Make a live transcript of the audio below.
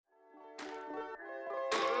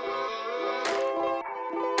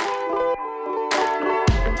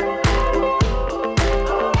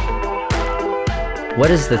What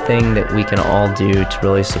is the thing that we can all do to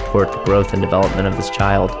really support the growth and development of this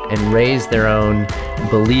child and raise their own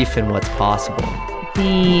belief in what's possible?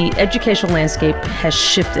 The educational landscape has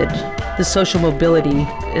shifted. The social mobility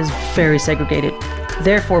is very segregated.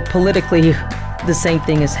 Therefore, politically, the same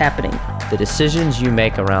thing is happening. The decisions you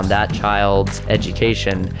make around that child's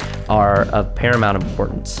education are of paramount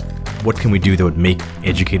importance. What can we do that would make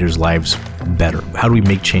educators' lives better? How do we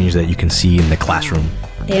make change that you can see in the classroom?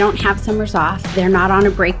 They don't have summers off. They're not on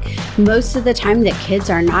a break. Most of the time that kids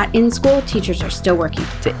are not in school, teachers are still working.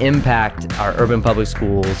 To impact our urban public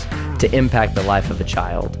schools, to impact the life of a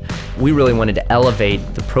child. We really wanted to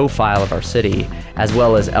elevate the profile of our city, as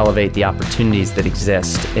well as elevate the opportunities that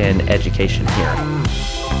exist in education here.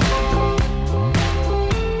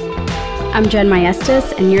 I'm Jen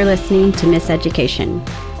Maestas, and you're listening to Miss Education.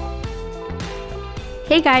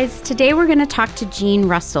 Hey guys, today we're going to talk to Jean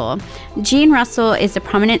Russell. Jean Russell is a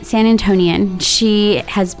prominent San Antonian. She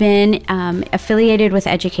has been affiliated with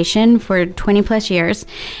education for 20 plus years.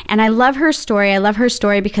 And I love her story. I love her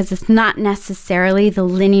story because it's not necessarily the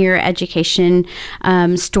linear education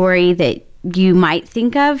story that you might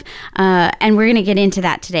think of, and we're going to get into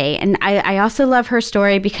that today. And I also love her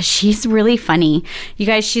story because she's really funny. You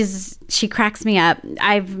guys, she cracks me up.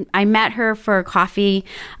 I met her for coffee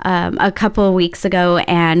a couple of weeks ago,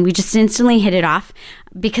 and we just instantly hit it off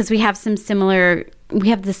because we have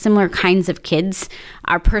the similar kinds of kids,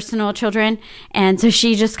 our personal children. And so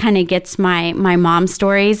she just kind of gets my mom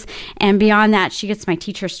stories. And beyond that, she gets my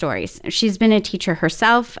teacher stories. She's been a teacher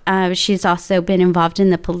herself. She's also been involved in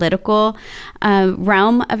the political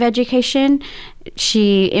realm of education.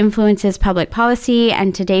 She influences public policy.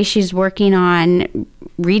 And today she's working on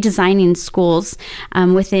redesigning schools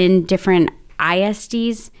within different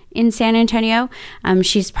ISDs in San Antonio.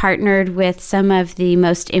 She's partnered with some of the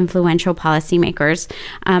most influential policymakers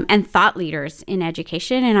and thought leaders in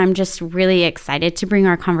education, and I'm just really excited to bring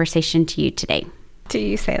our conversation to you today. Do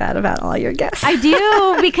you say that about all your guests? I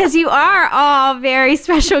do, because you are all very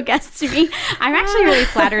special guests to me. I'm actually really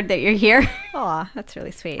flattered that you're here. Aw, that's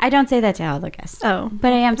really sweet. I don't say that to all the guests. Oh,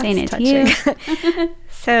 but I am saying it touching. To you.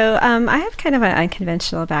 So I have kind of an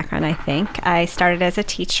unconventional background, I think. I started as a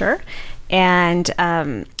teacher and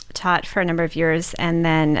taught for a number of years, and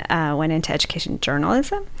then went into education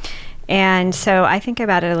journalism. And so I think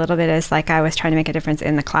about it a little bit as like I was trying to make a difference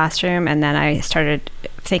in the classroom, and then I started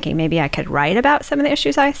thinking maybe I could write about some of the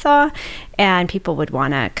issues I saw, and people would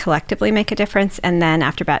want to collectively make a difference. And then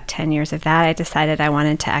after about 10 years of that, I decided I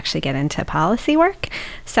wanted to actually get into policy work.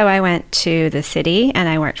 So I went to the city, and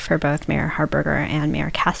I worked for both Mayor Harburger and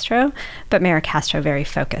Mayor Castro, but Mayor Castro very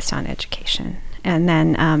focused on education. And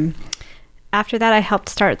then after that, I helped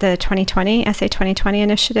start the SA 2020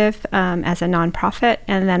 initiative as a nonprofit,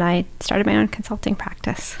 and then I started my own consulting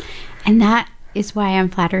practice. And that is why I'm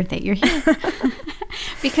flattered that you're here.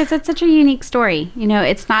 Because it's such a unique story. You know,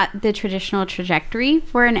 it's not the traditional trajectory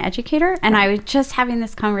for an educator. And I was just having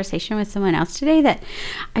this conversation with someone else today that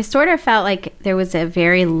I sort of felt like there was a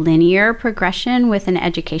very linear progression with an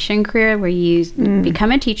education career where you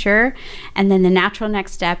become a teacher, and then the natural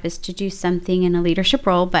next step is to do something in a leadership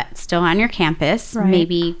role, but still on your campus, right.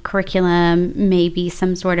 Maybe curriculum, maybe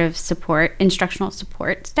some sort of support, instructional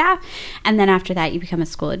support staff. And then after that, you become a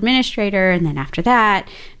school administrator. And then after that,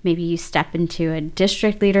 maybe you step into a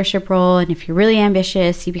district leadership role, and if you're really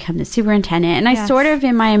ambitious, you become the superintendent. And I sort of,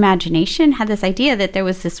 in my imagination, had this idea that there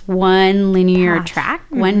was this one linear track,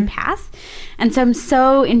 one path. And so I'm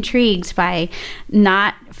so intrigued by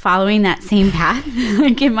not following that same path,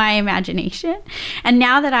 like in my imagination. And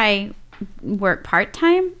now that I work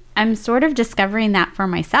part-time, I'm sort of discovering that for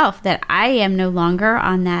myself, that I am no longer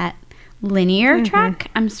on that linear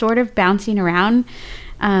track. I'm sort of bouncing around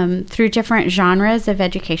through different genres of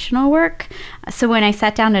educational work. So when I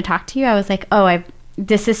sat down to talk to you, I was like,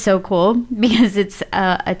 this is so cool, because it's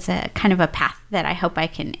a kind of a path that I hope I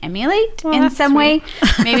can emulate in some way.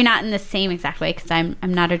 Maybe not in the same exact way, because I'm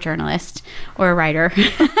not a journalist or a writer.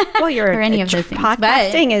 Well, you're or any of those things.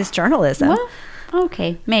 Podcasting is journalism. Well,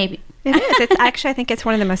 okay, maybe. It is. It's actually, I think it's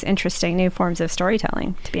one of the most interesting new forms of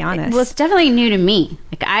storytelling, to be honest. Well, it's definitely new to me.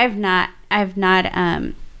 Like I've not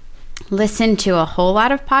listened to a whole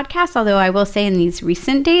lot of podcasts, although I will say in these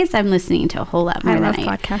recent days, I'm listening to a whole lot more. I love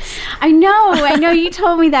podcasts. I know. You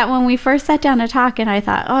told me that when we first sat down to talk, and I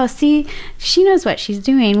thought, oh, see, she knows what she's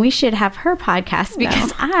doing. We should have her podcast,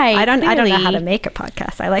 because I don't know how to make a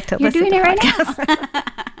podcast. I like to listen to podcasts. Right now.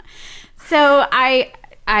 So I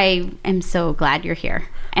am so glad you're here.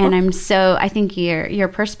 And I think your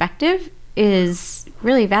perspective is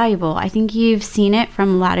really valuable. I think you've seen it from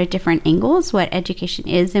a lot of different angles, what education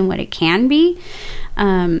is and what it can be.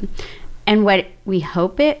 and what we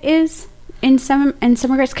hope it is in some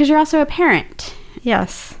regards, because you're also a parent.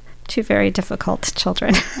 Yes. Two very difficult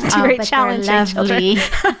children. Two very but challenging children.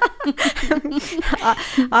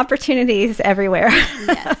 Opportunities everywhere.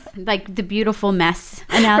 Yes. Like the beautiful mess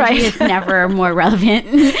analogy is never more relevant,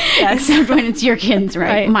 except when it's your kids,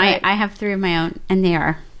 right? I have 3 of my own, and they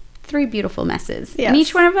are 3 beautiful messes. Yes. And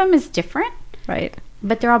each one of them is different. Right.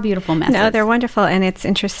 But they're all beautiful messes. No, they're wonderful. And it's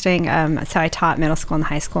interesting. So I taught middle school and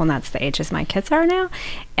high school, and that's the ages my kids are now.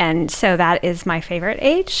 And so that is my favorite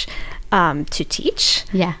age to teach.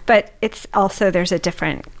 Yeah. But it's also, there's a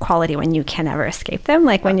different quality when you can never escape them.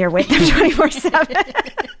 Like when you're with them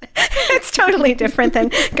 24/7. It's totally different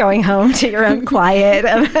than going home to your own quiet.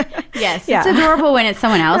 Yes. Yeah. It's adorable when it's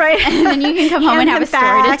someone else. Right. And then you can come home and have a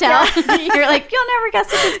story to tell. Yeah. You're like, you'll never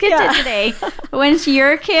guess what this kid did today. But when it's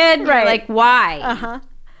your kid, you're like, why? Uh-huh.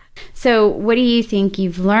 So what do you think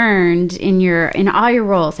you've learned in all your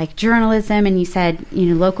roles, like journalism, and you said,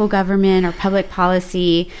 local government or public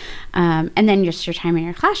policy, and then just your time in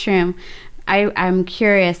your classroom? I'm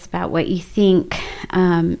curious about what you think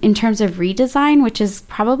in terms of redesign, which is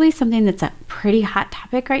probably something that's a pretty hot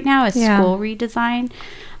topic right now, is school redesign.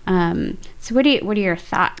 So what are your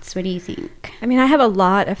thoughts? What do you think? I mean, I have a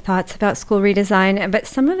lot of thoughts about school redesign, but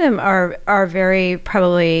some of them are very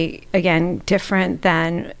probably, again, different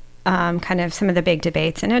than kind of some of the big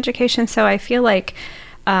debates in education. So I feel like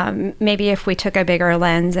maybe if we took a bigger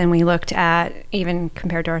lens and we looked at, even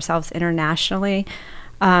compared to ourselves internationally,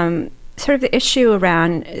 sort of the issue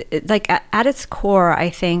around, like at its core,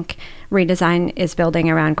 I think redesign is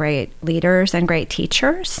building around great leaders and great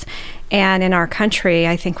teachers. And in our country,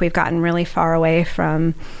 I think we've gotten really far away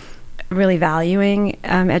from really valuing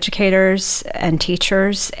educators and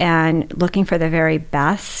teachers and looking for the very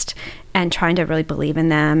best and trying to really believe in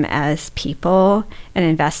them as people and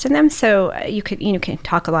invest in them. So you can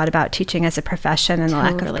talk a lot about teaching as a profession and the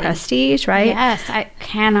lack of prestige, right? Yes, I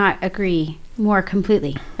cannot agree more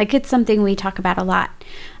completely. Like, it's something we talk about a lot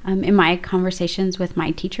in my conversations with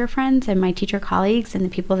my teacher friends and my teacher colleagues and the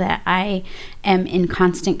people that I am in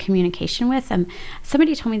constant communication with.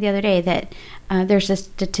 Somebody told me the other day that there's a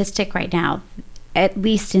statistic right now, at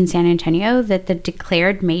least in San Antonio, that the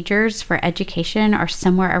declared majors for education are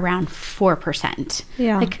somewhere around 4%.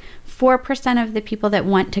 Yeah. Like 4% of the people that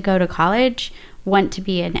want to go to college want to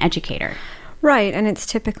be an educator. Right, and it's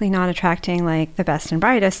typically not attracting like the best and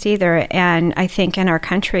brightest either. And I think in our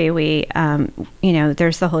country, we,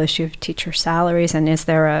 there's the whole issue of teacher salaries, and is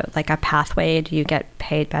there a pathway? Do you get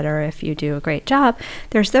paid better if you do a great job?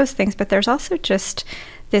 There's those things, but there's also just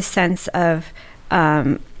this sense of,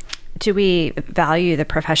 do we value the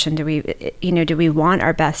profession? Do we want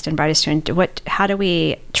our best and brightest student? How do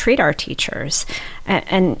we treat our teachers?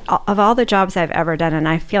 And of all the jobs I've ever done, and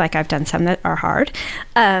I feel like I've done some that are hard,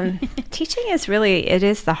 teaching is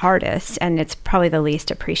the hardest, and it's probably the least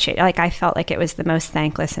appreciated. Like, I felt like it was the most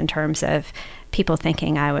thankless in terms of people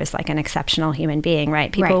thinking I was like an exceptional human being, right?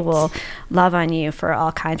 People will love on you for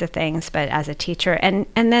all kinds of things, but as a teacher, and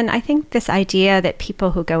then I think this idea that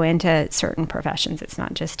people who go into certain professions, it's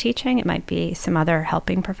not just teaching, it might be some other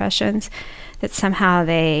helping professions, that somehow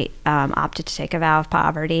they opted to take a vow of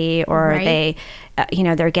poverty, or they,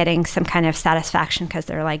 they're getting some kind of satisfaction because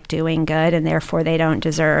they're like doing good, and therefore they don't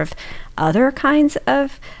deserve other kinds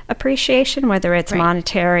of appreciation, whether it's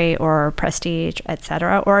monetary or prestige,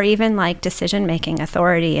 etc., or even like decision-making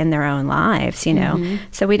authority in their own lives,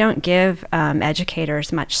 So we don't give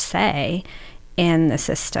educators much say in the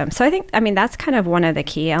system. So I mean, that's kind of one of the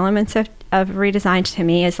key elements of redesign to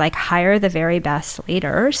me, is like hire the very best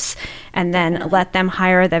leaders and then let them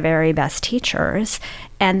hire the very best teachers,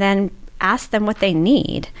 and then ask them what they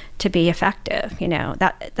need to be effective.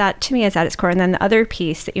 That to me is at its core. And then the other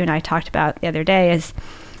piece that you and I talked about the other day is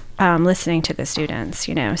listening to the students,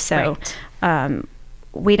 so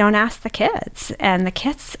we don't ask the kids, and the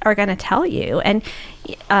kids are going to tell you. And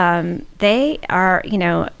they are,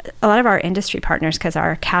 a lot of our industry partners, because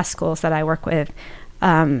our CAS schools that I work with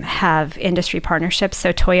have industry partnerships.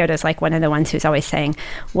 So Toyota is like one of the ones who's always saying,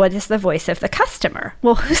 what is the voice of the customer?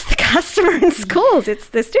 Well, who's the customer in schools? It's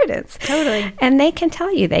the students. Totally. And they can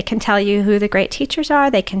tell you who the great teachers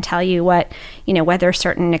are. They can tell you what, whether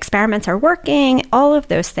certain experiments are working, all of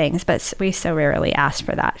those things. But we so rarely ask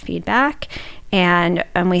for that feedback. And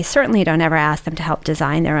we certainly don't ever ask them to help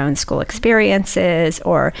design their own school experiences,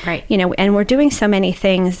 or, and we're doing so many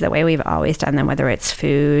things the way we've always done them, whether it's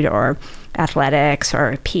food or athletics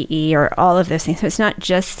or PE or all of those things. So it's not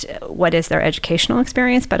just what is their educational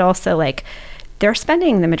experience, but also like they're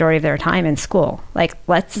spending the majority of their time in school. Like,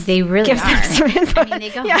 they really give them some input. I mean,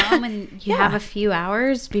 they go home and you have a few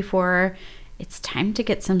hours before it's time to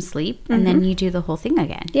get some sleep, and then you do the whole thing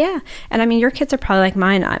again. Yeah. And I mean, your kids are probably like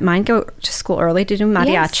mine. Mine go to school early to do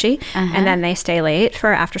mariachi, Yes. Uh-huh. and then they stay late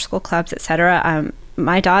for after school clubs, etc.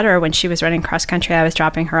 My daughter, when she was running cross country, I was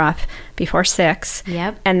dropping her off before 6.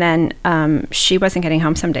 Yep. And then she wasn't getting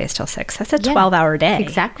home some days till 6. That's a 12-hour day.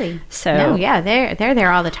 Exactly. So no, yeah, they're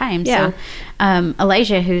there all the time. Yeah. So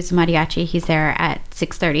Elijah, who's mariachi, he's there at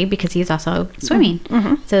 6:30 because he's also swimming.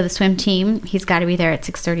 Mm-hmm. So the swim team, he's got to be there at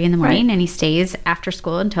 6:30 in the morning, Right. and he stays after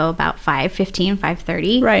school until about 5:15,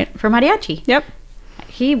 5:30. Right. For mariachi. Yep.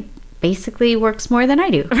 He basically works more than I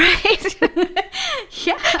do. Right.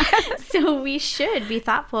 Yeah. So we should be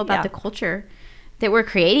thoughtful about Yeah. the culture that we're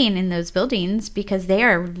creating in those buildings, because they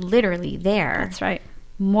are literally there That's right.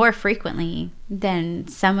 more frequently than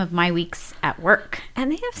some of my weeks at work.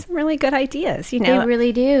 And they have some really good ideas, They know.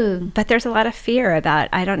 really do. But there's a lot of fear about,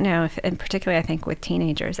 I don't know, if, and particularly I think with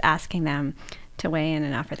teenagers, asking them to weigh in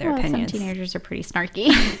and offer their Well, opinions. some teenagers are pretty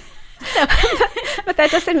snarky. But that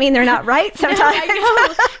doesn't mean they're not right sometimes. I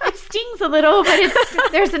know. It stings a little,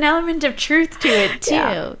 but there's an element of truth to it too.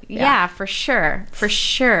 Yeah. Yeah, for sure. For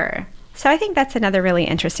sure. So I think that's another really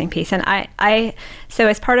interesting piece. And so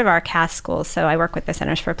as part of our CAST schools, so I work with the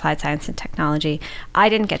Centers for Applied Science and Technology. I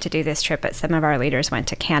didn't get to do this trip, but some of our leaders went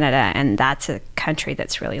to Canada, and that's a country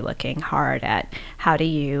that's really looking hard at how do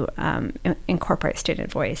you incorporate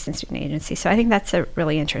student voice and student agency. So I think that's a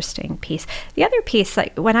really interesting piece. The other piece,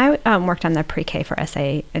 like when I worked on the Pre-K for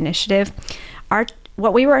SA initiative,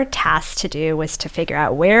 what we were tasked to do was to figure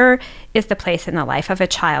out where is the place in the life of a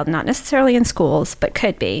child, not necessarily in schools, but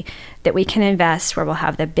could be, that we can invest where we'll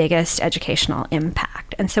have the biggest educational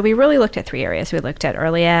impact. And so we really looked at 3 areas. We looked at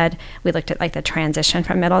early ed, we looked at like the transition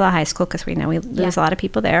from middle to high school, because we know we lose a lot of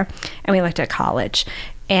people there, and we looked at college.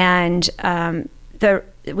 And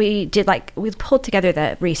we pulled together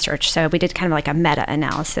the research. So we did kind of like a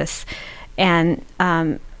meta-analysis, and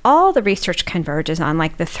all the research converges on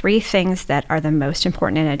like the 3 things that are the most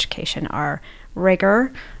important in education are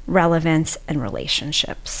rigor, relevance, and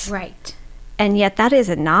relationships. Right. And yet that is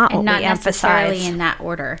not And what not we necessarily emphasize. in that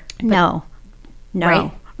order. No.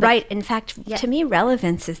 Right. Right. In fact, Yeah. to me,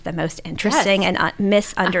 relevance is the most interesting Yes. and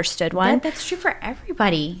misunderstood one. That's true for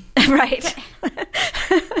everybody. Right.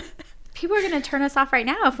 People are going to turn us off right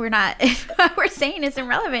now if what we're saying isn't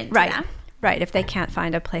relevant to Right. them. Right, if they can't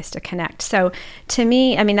find a place to connect. So to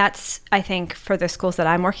me, I mean, that's, I think for the schools that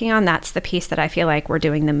I'm working on, that's the piece that I feel like we're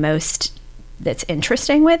doing the most that's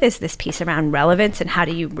interesting with, is this piece around relevance and how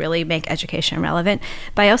do you really make education relevant.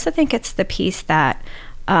 But I also think it's the piece that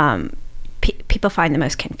people find the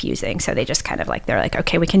most confusing. So they just kind of like, they're like,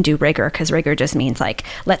 okay, we can do rigor, because rigor just means like,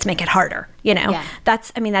 let's make it harder. Yeah.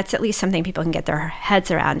 That's at least something people can get their heads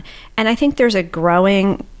around. And I think there's a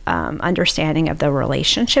growing understanding of the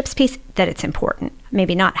relationships piece, that it's important.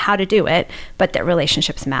 Maybe not how to do it, but that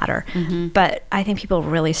relationships matter. Mm-hmm. But I think people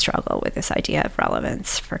really struggle with this idea of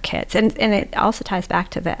relevance for kids. And it also ties back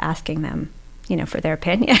to the asking them, for their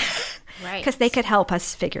opinion. Right. Because they could help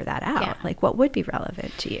us figure that out. Yeah. Like, what would be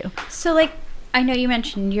relevant to you? So, like, I know you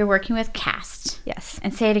mentioned you're working with CAST. Yes.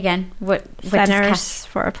 And say it again. What does Centers CAST?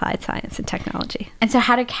 for Applied Science and Technology. And so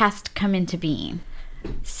how did CAST come into being?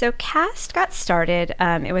 So CAST got started.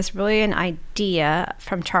 It was really an idea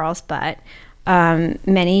from Charles Butt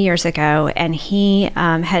many years ago, and he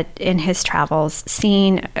had, in his travels,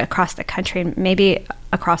 seen across the country, maybe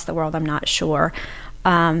across the world, I'm not sure,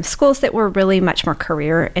 schools that were really much more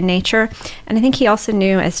career in nature. And I think he also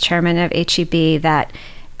knew, as chairman of HEB, that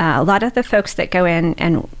a lot of the folks that go in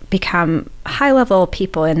and become high-level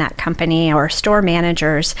people in that company or store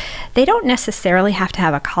managers, they don't necessarily have to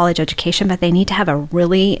have a college education, but they need to have a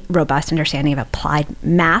really robust understanding of applied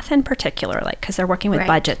math in particular, like because they're working with Right.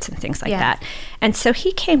 budgets and things like Yeah. that. And so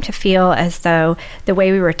he came to feel as though the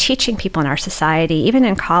way we were teaching people in our society, even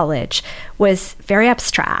in college, was very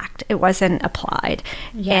abstract. It wasn't applied.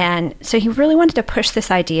 Yeah. And so he really wanted to push this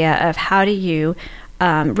idea of how do you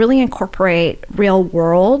really incorporate real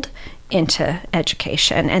world into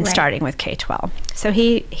education, and Right. starting with K-12. So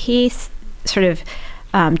he sort of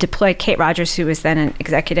deployed Kate Rogers, who was then an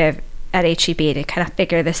executive at HEB, to kind of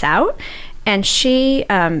figure this out. And she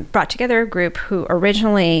brought together a group who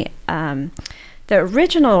originally, the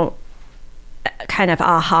original kind of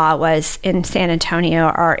aha was in San Antonio.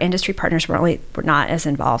 Our industry partners were not as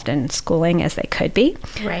involved in schooling as they could be.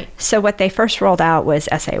 Right. So what they first rolled out was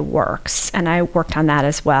SA Works, and I worked on that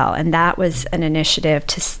as well. And that was an initiative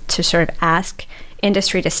to sort of ask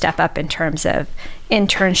industry to step up in terms of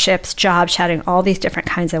internships, job shadowing, all these different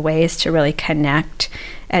kinds of ways to really connect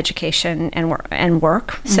education and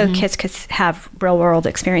work. So kids could have real world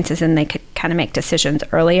experiences and they could kind of make decisions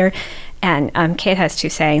earlier. And Kate has two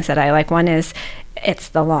sayings that I like. One is, it's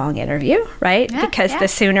the long interview, right? Yeah, because the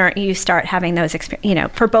sooner you start having those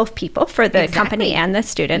experiences, for both people, for the company and the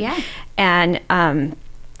student. Yeah. And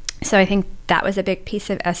so I think that was a big piece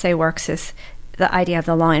of Essay Works, is the idea of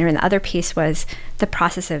the long interview. And the other piece was the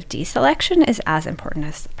process of deselection is as important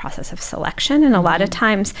as the process of selection. And a lot of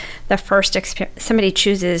times the first somebody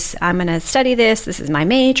chooses, I'm going to study this is my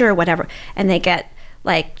major, whatever, and they get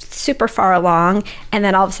like super far along, and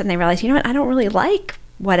then all of a sudden they realize, you know what, I don't really like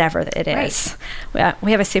whatever it is. Right.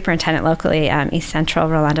 We have a superintendent locally, East Central,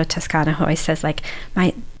 Rolando Toscano, who always says, like,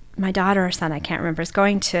 my daughter or son, I can't remember, is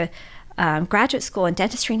going to graduate school in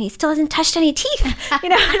dentistry, and he still hasn't touched any teeth.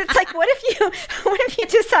 And it's like, what if you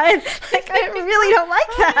decide, like, I really don't like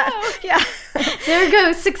that? Yeah. There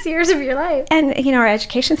goes 6 years of your life. And, our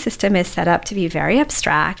education system is set up to be very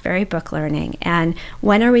abstract, very book learning. And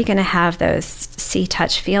when are we going to have those see,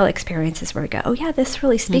 touch, feel experiences where we go, oh yeah, this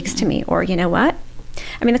really speaks to me? Or, you know what?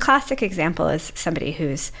 I mean, the classic example is somebody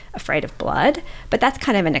who's afraid of blood, but that's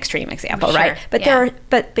kind of an extreme example, right? But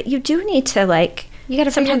but you do need to, like, you got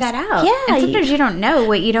to figure that out. Yeah. And sometimes you don't know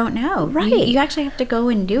what you don't know. Right. You actually have to go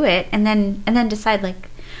and do it and then decide, like,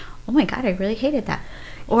 oh my God, I really hated that.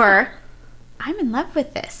 Or I'm in love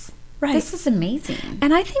with this. Right. This is amazing.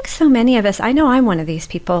 And I think so many of us, I know I'm one of these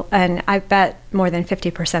people, and I bet more than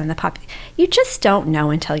 50% of the population, you just don't know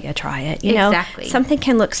until you try it. You know, something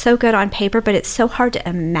can look so good on paper, but it's so hard to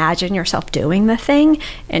imagine yourself doing the thing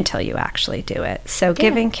until you actually do it. So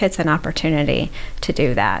giving kids an opportunity to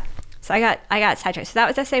do that. So I got sidetracked. So that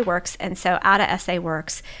was Essay Works. And so out of Essay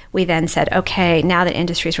Works, we then said, okay, now that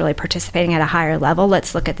industry is really participating at a higher level,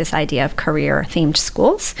 let's look at this idea of career-themed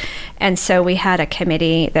schools. And so we had a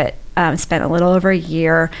committee that spent a little over a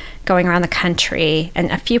year going around the country, and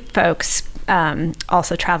a few folks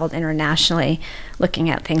also traveled internationally, looking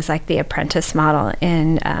at things like the apprentice model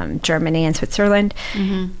in Germany and Switzerland.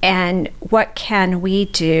 And what can we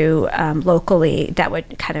do locally that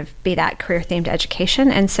would kind of be that career-themed education?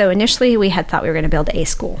 And so initially we had thought we were going to build a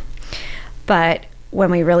school. But when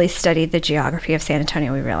we really studied the geography of San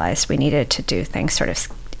Antonio, we realized we needed to do things sort of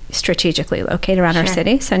strategically located around our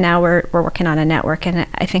city. So now we're working on a network, and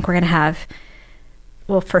I think we're going to have,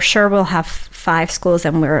 well, for sure we'll have 5 schools,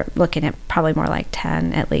 and we're looking at probably more like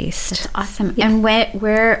 10 at least. That's awesome. Yeah. And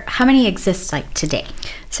where how many exist, like, today?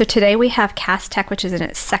 So today we have Cass Tech, which is in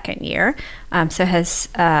its second year. So it has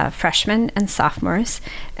freshmen and sophomores.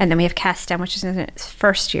 And then we have Cass STEM, which is in its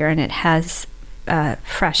first year, and it has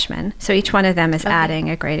freshmen. So each one of them is adding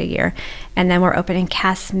a grade a year. And then we're opening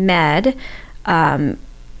Cass Med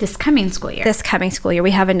this coming school year. We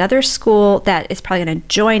have another school that is probably going to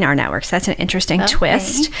join our network. So that's an interesting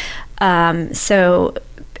twist. So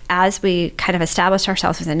as we kind of established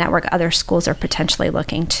ourselves as a network, other schools are potentially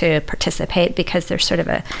looking to participate because there's sort of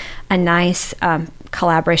a nice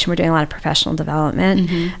collaboration. We're doing a lot of professional development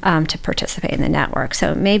to participate in the network.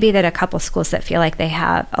 So maybe that a couple schools that feel like they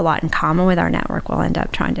have a lot in common with our network will end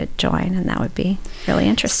up trying to join, and that would be really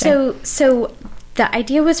interesting. So the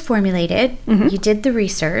idea was formulated. You did the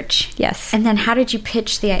research. Yes. And then how did you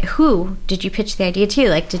pitch who did you pitch the idea to?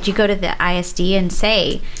 Like, did you go to the ISD and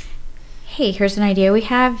say, hey, here's an idea we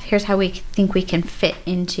have. Here's how we think we can fit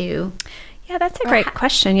into... Yeah, that's a great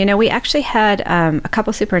question. You know, we actually had a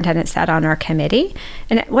couple superintendents sat on our committee,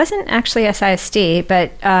 and it wasn't actually SISD,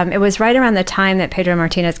 but it was right around the time that Pedro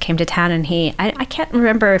Martinez came to town, and I can't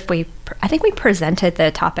remember if I think we presented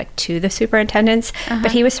the topic to the superintendents,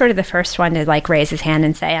 but he was sort of the first one to, like, raise his hand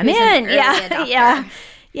and say, I'm in.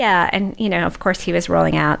 Yeah. And, you know, of course, he was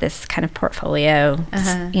rolling out this kind of portfolio,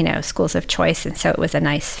 you know, schools of choice, and so it was a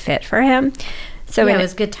nice fit for him. So it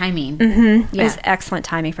was good timing. It was excellent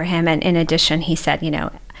timing for him. And in addition, he said, you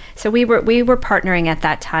know, so we were partnering at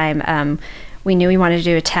that time. We knew we wanted to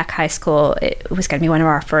do a tech high school. It was going to be one of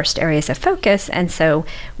our first areas of focus. And so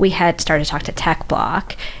we had started to talk to Tech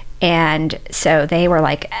Block. And so they were,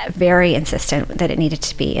 like, very insistent that it needed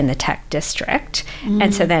to be in the tech district.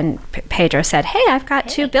 And so then Pedro said, hey, I've got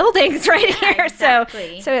 2 buildings right here.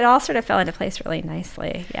 Exactly. So it all sort of fell into place really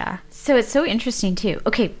nicely. Yeah. So it's so interesting too.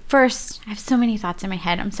 Okay, first, I have so many thoughts in my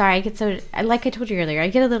head. I'm sorry, like I told you earlier, I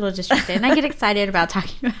get a little distracted and I get excited about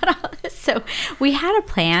talking about all this So we had a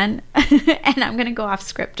plan, and I'm going to go off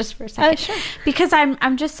script just for a second. Sure. Because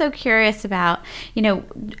I'm just so curious about,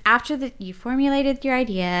 after you formulated your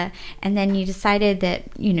idea, and then you decided that,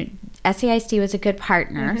 SAISD was a good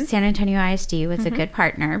partner. San Antonio ISD was a good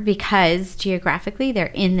partner because geographically they're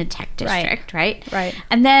in the tech district, right? Right.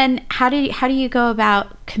 And then how do you go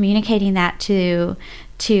about communicating that to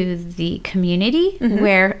the community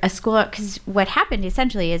where a school, because what happened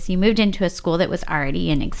essentially is you moved into a school that was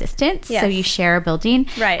already in existence. Yes. So you share a building.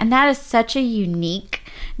 Right. And that is such a unique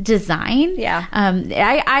design. Yeah.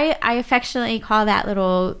 I affectionately call that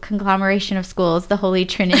little conglomeration of schools the Holy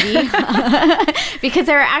Trinity because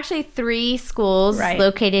there are actually 3 schools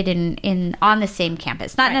located in on the same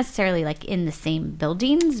campus, not necessarily like in the same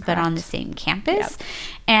buildings, but on the same campus. Yep.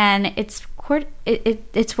 And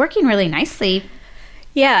it's working really nicely.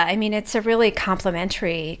 Yeah, I mean, it's a really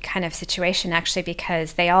complementary kind of situation, actually,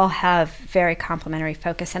 because they all have very complementary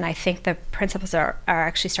focus. And I think the principals are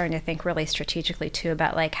actually starting to think really strategically, too,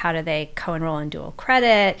 about, like, how do they co-enroll in dual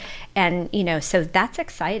credit? And, so that's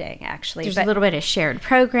exciting, actually. There's a little bit of shared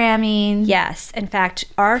programming. Yes. In fact,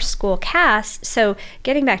 our school CAS, so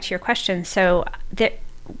getting back to your question, so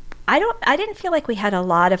I didn't feel like we had a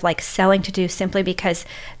lot of like selling to do simply because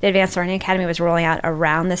the Advanced Learning Academy was rolling out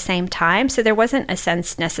around the same time. So there wasn't a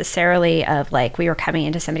sense necessarily of like we were coming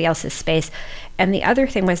into somebody else's space. And the other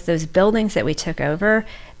thing was those buildings that we took over,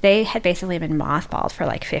 they had basically been mothballed for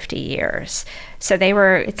like 50 years. So they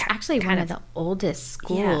were... It's actually one of the oldest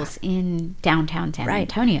schools in downtown San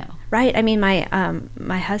Antonio. Right. I mean,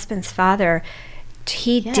 my husband's father...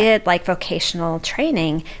 he did like vocational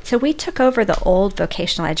training. So we took over the old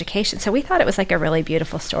vocational education. So we thought it was like a really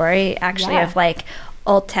beautiful story actually of like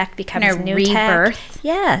old tech becomes new rebirth. Tech.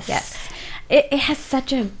 Yes. It has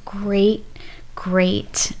such a great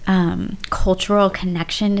cultural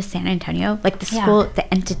connection to San Antonio, like the school,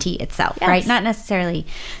 the entity itself, right? Not necessarily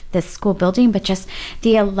the school building, but just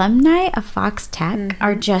the alumni of Fox Tech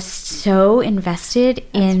are just so invested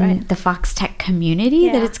in the Fox Tech community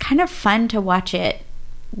that it's kind of fun to watch it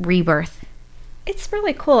rebirth. It's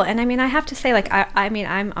really cool. And I mean, I have to say, like, I mean,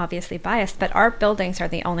 I'm obviously biased, but our buildings are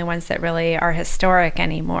the only ones that really are historic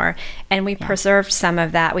anymore. And we preserved some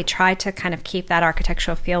of that. We tried to kind of keep that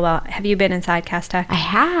architectural feel. Well, have you been inside Cass Tech? I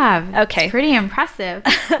have. Okay. It's pretty impressive.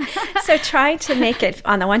 So trying to make it,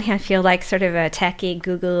 on the one hand, feel like sort of a techie,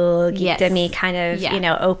 Google, geekdom-y kind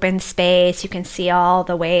of, open space. You can see all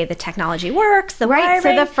the way the technology works, the wiring.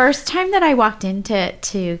 So the first time that I walked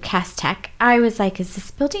into Cass Tech, I was like, is this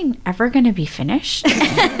building ever going to be finished?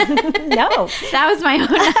 No. That was my own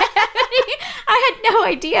I had no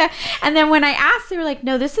idea. And then when I asked, they were like,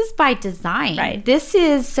 no, this is by design. Right. This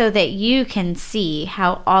is so that you can see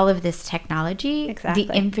how all of this technology, the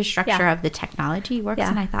infrastructure of the technology works.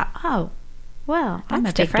 And I thought, oh, well, I'm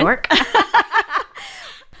a big dork.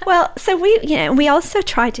 Well, so we also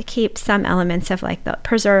tried to keep some elements of like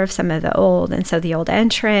preserve some of the old. And so the old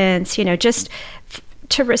entrance, just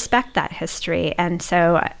to respect that history. And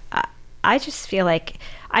so I just feel like,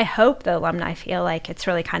 I hope the alumni feel like it's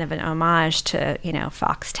really kind of an homage to,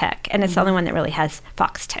 Fox Tech. And it's the only one that really has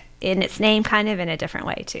Fox Tech in its name, kind of in a different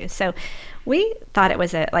way too. So we thought it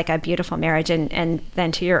was a beautiful marriage. And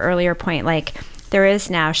then to your earlier point, like there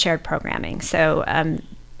is now shared programming. So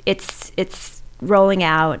it's rolling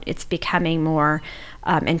out, it's becoming more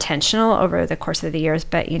intentional over the course of the years,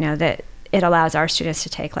 but that it allows our students to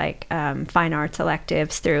take like fine arts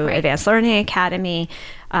electives through Advanced Learning Academy.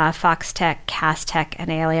 Fox Tech, Cass Tech, and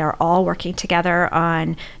ALA are all working together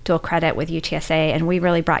on dual credit with UTSA, and we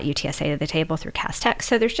really brought UTSA to the table through Cass Tech.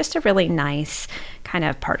 So there's just a really nice kind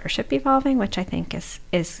of partnership evolving, which I think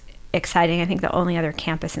is exciting. I think the only other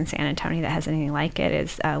campus in San Antonio that has anything like it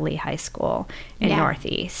is Lee High School in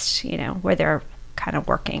Northeast, where they're kind of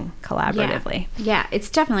working collaboratively. Yeah, it's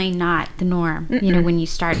definitely not the norm. When you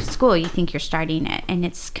start a school, you think you're starting it and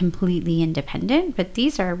it's completely independent, but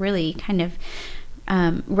these are really kind of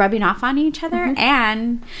rubbing off on each other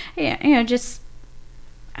and just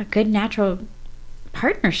a good natural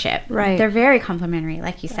partnership. Right. They're very complementary,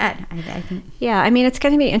 like you said. I think. Yeah, I mean, it's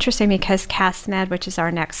going to be interesting because Cass Med, which is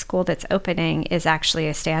our next school that's opening, is actually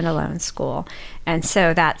a standalone school. And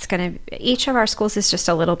so that's going to, each of our schools is just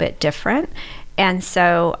a little bit different. And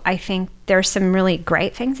so I think there's some really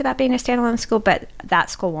great things about being a standalone school, but that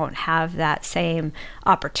school won't have that same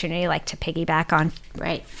opportunity like to piggyback on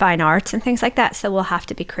fine arts and things like that. So we'll have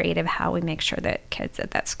to be creative how we make sure that kids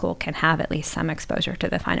at that school can have at least some exposure to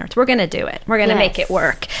the fine arts. We're going to do it. We're going to make it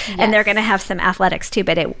work. And they're going to have some athletics too,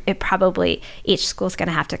 but it probably, each school's going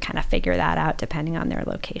to have to kind of figure that out depending on their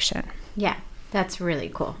location. Yeah. That's really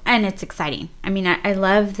cool. And it's exciting. I mean, I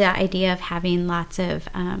love the idea of having lots of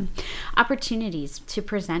opportunities to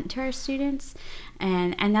present to our students.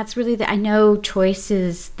 And that's really I know choice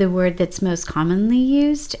is the word that's most commonly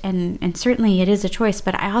used. And certainly it is a choice.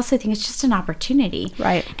 But I also think it's just an opportunity.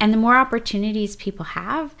 Right. And the more opportunities people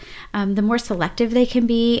have, the more selective they can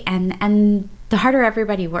be. And the harder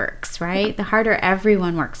everybody works, right? The harder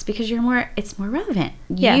everyone works because it's more relevant.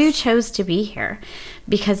 Yes. You chose to be here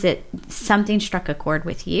because something struck a chord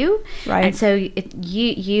with you. Right. And so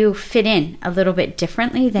you fit in a little bit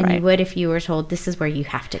differently than Right. you would if you were told this is where you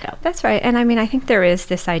have to go. That's right. And I mean, I think there is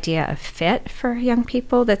this idea of fit for young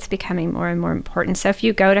people that's becoming more and more important. So if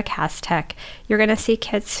you go to Cass Tech, you're going to see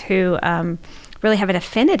kids who really have an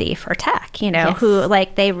affinity for tech, Yes. who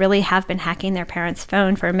they really have been hacking their parents'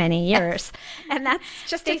 phone for many years. And that's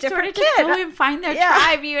just They a different sort of kid. just go and find their Yeah.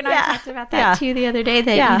 tribe. You and I Yeah. talked about that Yeah. too the other day,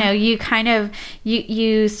 that, Yeah. you kind of,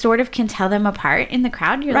 you sort of can tell them apart in the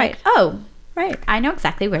crowd. You're Right. like, oh, Right. I know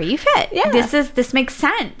exactly where you fit. Yeah. This makes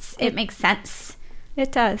sense. It makes sense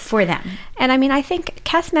It does. for them. And I mean, I think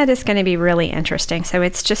CASMed is going to be really interesting. So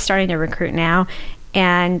it's just starting to recruit now.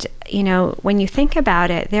 And, when you think about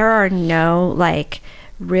it, there are no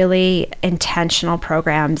really intentional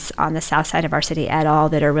programs on the south side of our city at all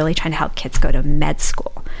that are really trying to help kids go to med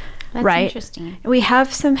school. That's right? interesting. We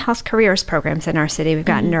have some health careers programs in our city. We've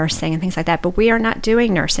got nursing and things like that, but we are not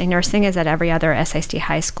doing nursing. Nursing is at every other SISD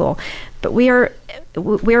high school. But we are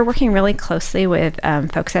working really closely with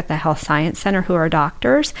folks at the Health Science Center who are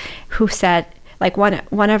doctors who said,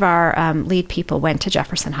 one of our lead people went to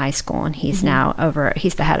Jefferson High School, and he's now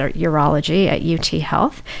he's the head of urology at UT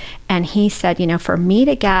Health. And he said, for me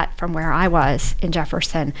to get from where I was in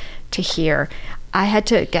Jefferson to here, I had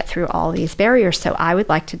to get through all these barriers. So I would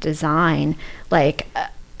like to design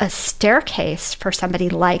a staircase for somebody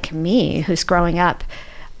like me who's growing up.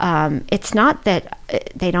 It's not that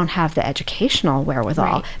they don't have the educational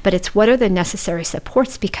wherewithal, Right. but it's what are the necessary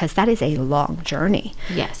supports, because that is a long journey.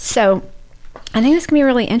 Yes. So I think it's going to be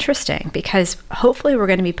really interesting, because hopefully we're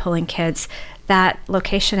going to be pulling kids. That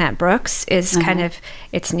location at Brooks is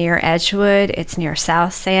it's near Edgewood, it's near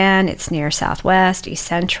South San, it's near Southwest, East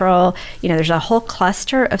Central. There's a whole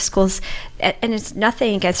cluster of schools, and it's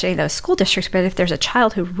nothing against any of those school districts, but if there's a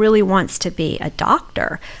child who really wants to be a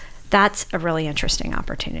doctor, that's a really interesting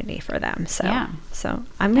opportunity for them. So, Yeah. so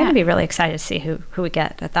I'm going to be really excited to see who we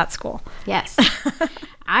get at that school. Yes.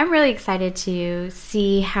 I'm really excited to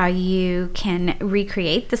see how you can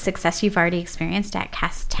recreate the success you've already experienced at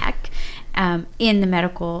Cass Tech in the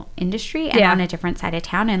medical industry and on a different side of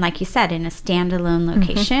town. And like you said, in a standalone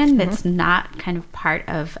location that's not kind of part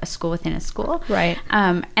of a school within a school. Right.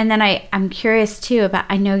 And then I'm curious too about,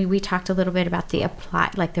 I know we talked a little bit about the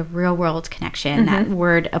applied, the real world connection, that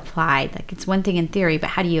word applied. It's one thing in theory,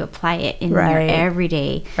 but how do you apply it in your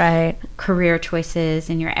everyday career choices,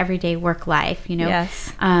 in your everyday work life,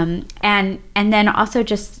 Yes. And then also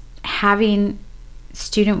just having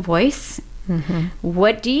student voice.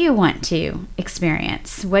 What do you want to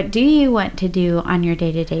experience? What do you want to do on your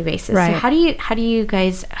day-to-day basis? Right. So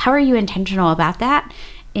how are you intentional about that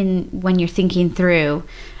when you're thinking through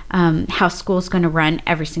how school's going to run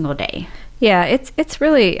every single day? Yeah, it's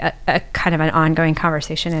really a kind of an ongoing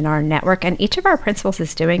conversation in our network, and each of our principals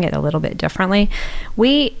is doing it a little bit differently.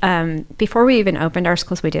 We, before we even opened our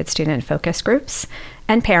schools, we did student focus groups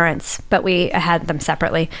and parents, but we had them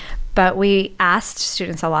separately. But we asked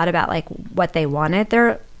students a lot about what they wanted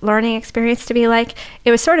their learning experience to be like.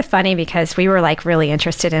 It was sort of funny because we were really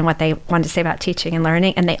interested in what they wanted to say about teaching and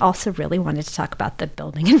learning, and they also really wanted to talk about the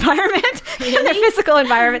building environment and the physical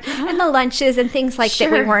environment and the lunches and things that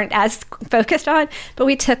we weren't as focused on. But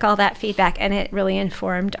we took all that feedback, and it really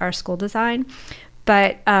informed our school design.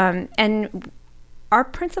 But and our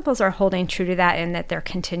principals are holding true to that, in that they're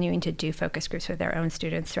continuing to do focus groups with their own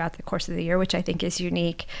students throughout the course of the year, which I think is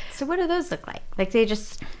unique. So what do those look like? They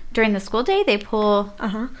just, during the school day, they pull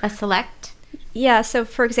a select? Yeah, so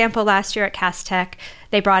for example, last year at Cass Tech,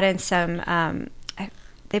 they brought in some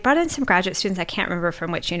graduate students, I can't remember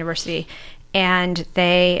from which university, and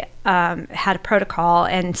they had a protocol.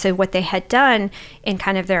 And so what they had done in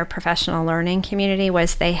kind of their professional learning community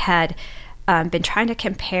was they had been trying to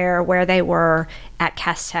compare where they were at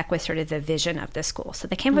Cass Tech with sort of the vision of the school. So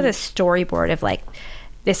they came with a storyboard of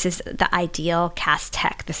this is the ideal Cass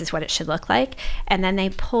Tech. This is what it should look like. And then they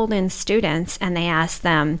pulled in students and they asked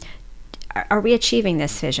them, are we achieving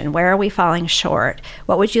this vision? Where are we falling short?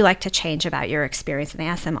 What would you like to change about your experience? And they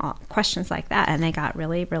asked them all questions like that, and they got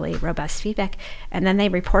really, really robust feedback. And then they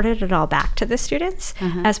reported it all back to the students,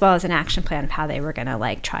 as well as an action plan of how they were going to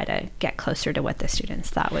like try to get closer to what the students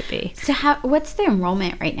thought would be. So what's the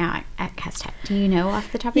enrollment right now at Cass Tech? Do you know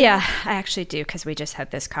off the top of your head? Yeah, I actually do, because we just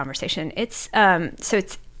had this conversation. It's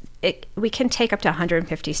we can take up to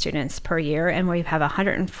 150 students per year, and we have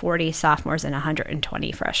 140 sophomores and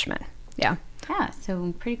 120 freshmen. Yeah. Yeah,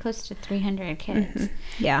 so pretty close to 300 kids.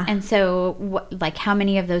 Yeah. And so, how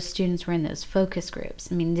many of those students were in those focus groups?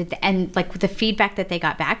 I mean, the feedback that they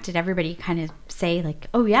got back, did everybody kind of say like,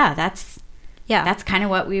 "Oh yeah, that's kind of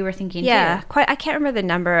what we were thinking too"? Yeah, quite. I can't remember the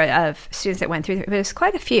number of students that went through, but it was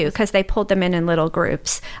quite a few, because they pulled them in little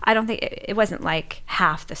groups. I don't think it wasn't like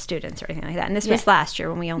half the students or anything like that. And this was last year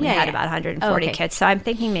when we only had about 140 kids. So I'm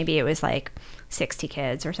thinking maybe it was like 60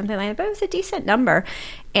 kids or something like that, but it was a decent number.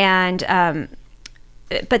 And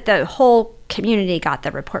but the whole community got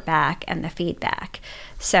the report back and the feedback.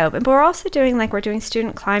 So, but we're also doing we're doing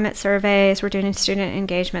student climate surveys, we're doing student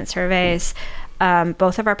engagement surveys.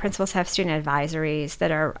 Both of our principals have student advisories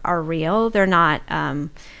that are real. They're not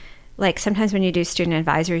sometimes when you do student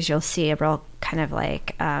advisories, you'll see a real kind of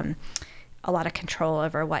a lot of control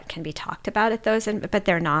over what can be talked about at those, but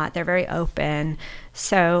they're not. They're very open.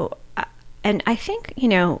 So, and I think,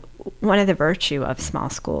 one of the virtue of small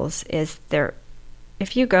schools is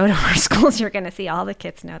if you go to our schools, you're going to see all the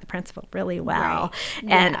kids know the principal really well. Right.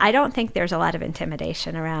 Yeah. And I don't think there's a lot of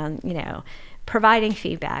intimidation around, providing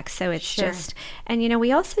feedback. So it's just, and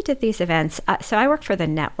we also did these events. So I work for the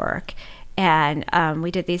network, and we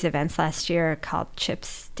did these events last year called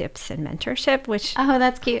Chips, Dips, and Mentorship, which... Oh,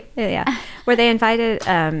 that's cute. Yeah. Where they invited,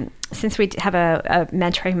 since we have a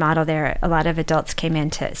mentoring model there, a lot of adults came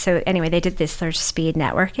into... So anyway, they did this sort of speed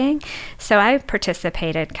networking. So I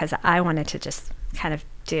participated because I wanted to just kind of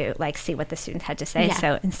see what the students had to say. Yeah.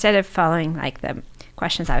 So instead of following the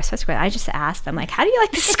questions I was supposed to, I just asked them how do you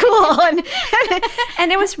like the school?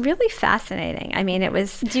 and it was really fascinating. I mean, it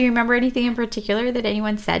was... Do you remember anything in particular that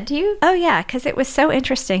anyone said to you? Oh yeah, because it was so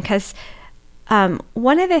interesting, because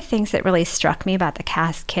one of the things that really struck me about the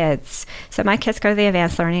Cass kids, so my kids go to the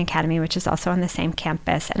Advanced Learning Academy, which is also on the same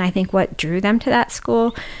campus, and I think what drew them to that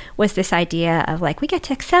school was this idea of we get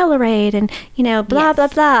to accelerate and, blah, blah,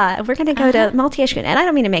 blah. We're going to go to multi-age group. And I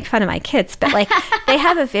don't mean to make fun of my kids, but they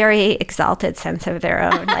have a very exalted sense of their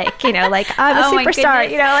own, I'm a superstar,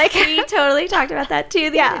 We totally talked about that too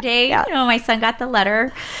the other day. Yeah. My son got the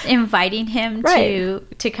letter inviting him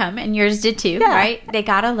to come, and yours did too, right? They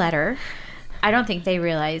got a letter. I don't think they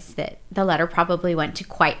realized that the letter probably went to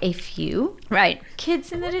quite a few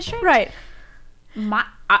kids in the district. Right. My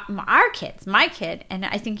kid, and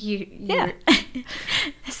I think you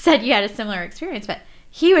said you had a similar experience, but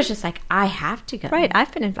he was just like, I have to go. Right.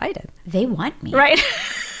 I've been invited. They want me. Right.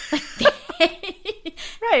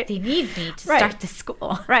 They need me to start the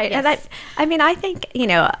school. Right. Yes. And I think,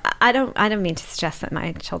 I don't mean to suggest that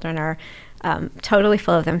my children are totally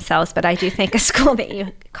full of themselves, but I do think a school that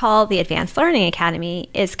you call the Advanced Learning Academy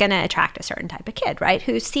is going to attract a certain type of kid, right,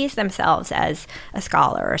 who sees themselves as a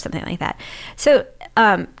scholar or something like that. So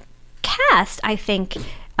CAST, I think,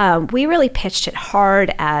 we really pitched it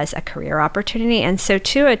hard as a career opportunity. And so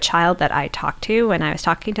to a child that I talked to when I was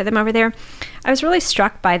talking to them over there, I was really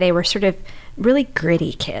struck by they were sort of really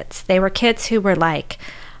gritty kids. They were kids who were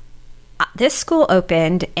this school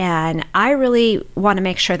opened and I really want to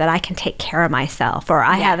make sure that I can take care of myself, or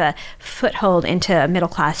I have a foothold into a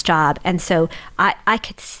middle-class job. And so I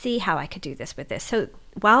could see how I could do this with this. So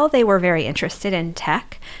while they were very interested in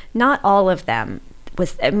tech, not all of them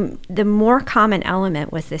was, the more common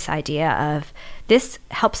element was this idea of, this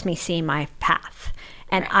helps me see my path.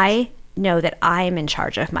 And I know that I'm in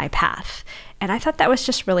charge of my path. And I thought that was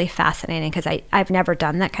just really fascinating, because I've never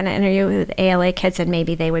done that kind of interview with ALA kids, and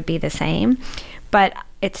maybe they would be the same. But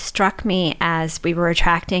it struck me as we were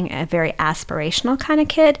attracting a very aspirational kind of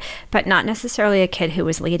kid, but not necessarily a kid who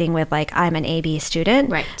was leading with I'm an AB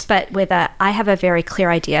student, but with I have a very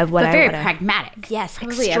clear idea of what I want. Very pragmatic. Yes,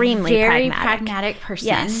 probably extremely a very pragmatic. Pragmatic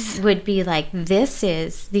person would be this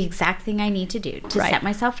is the exact thing I need to do to set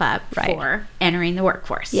myself up for entering the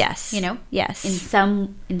workforce. Yes, yes,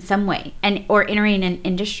 in some way, or entering an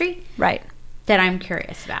industry that I'm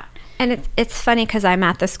curious about. And it's funny, because I'm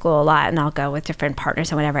at the school a lot, and I'll go with different partners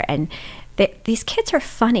and whatever. And these kids are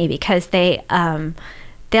funny, because they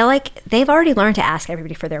they've already learned to ask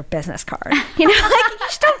everybody for their business card. You know, like you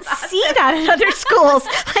just don't see that in other schools.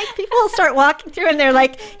 Like people will start walking through and they're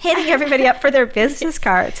like hitting everybody up for their business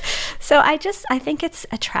cards. So I think it's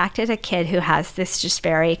attracted a kid who has this just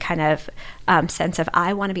very kind of sense of,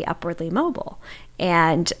 I want to be upwardly mobile.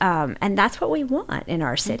 And that's what we want in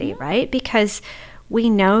our city, right? Because we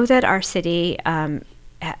know that our city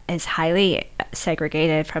is highly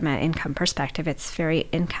segregated from an income perspective. It's very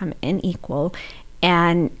income unequal.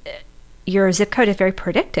 And your zip code is very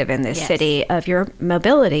predictive in this city of your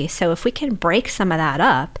mobility. So if we can break some of that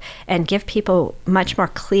up and give people much more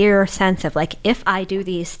clear sense of like, if I do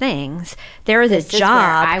these things, there is a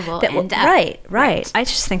job I will end up. Right. I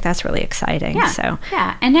just think that's really exciting. Yeah. So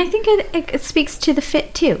yeah, and I think it speaks to the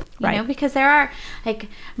fit too. You know, because there are like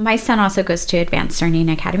my son also goes to Advanced Learning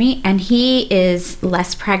Academy, and he is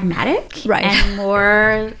less pragmatic and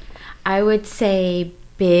more, I would say,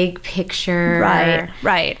 big picture,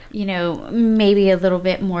 right. You know, maybe a little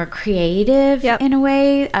bit more creative in a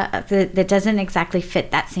way that doesn't exactly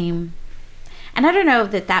fit that same. And I don't know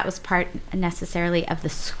if that was part necessarily of the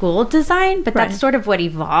school design, but that's sort of what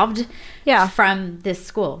evolved from this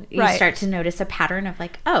school. You start to notice a pattern of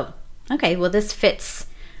like, oh, okay, well, this fits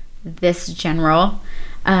this general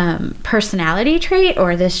personality trait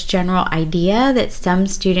or this general idea that some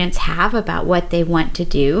students have about what they want to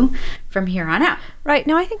do from here on out. Right.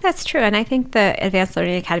 No, I think that's true. And I think the Advanced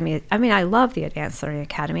Learning Academy, I love the Advanced Learning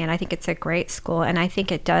Academy, and I think it's a great school. And I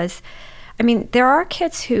think it does, there are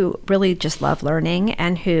kids who really just love learning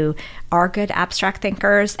and who are good abstract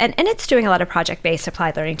thinkers. And it's doing a lot of project-based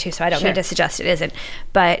applied learning too, so I don't mean to suggest it isn't.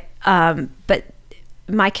 But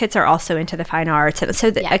my kids are also into the fine arts. And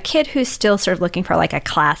so a kid who's still sort of looking for like a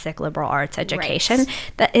classic liberal arts education,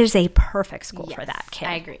 that is a perfect school for that kid.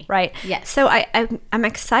 I agree. Right? Yes. So I'm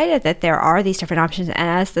excited that there are these different options. And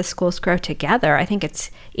as the schools grow together, I think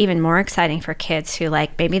it's even more exciting for kids who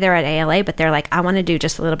like, maybe they're at ALA, but they're like, I want to do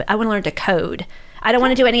just a little bit. I want to learn to code. I don't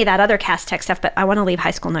want to do any of that other Cass Tech stuff, but I want to leave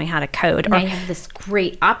high school knowing how to code. Now you have this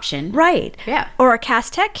great option. Right. Yeah. Or a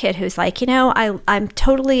Cass Tech kid who's like, I'm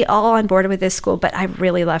totally all on board with this school, but I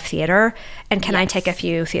really love theater. And can I take a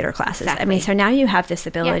few theater classes? Exactly. So now you have this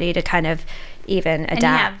ability to kind of even adapt. And you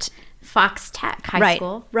have Fox Tech High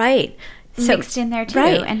School. Right. So, mixed in there too.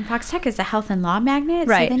 Right. And Fox Tech is a health and law magnet.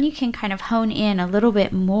 Right. So then you can kind of hone in a little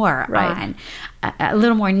bit more on a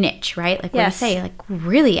little more niche, right? Like what you say, like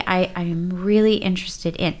really, I'm really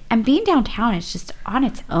interested in. And being downtown is just on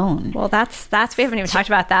its own. Well, that's we haven't even talked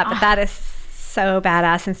about that, but that is so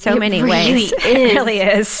badass in so many ways. It really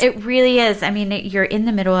is. It really is. You're in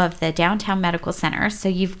the middle of the downtown medical center, so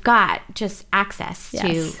you've got just access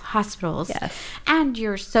to hospitals, and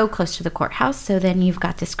you're so close to the courthouse. So then you've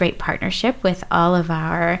got this great partnership with all of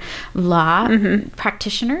our law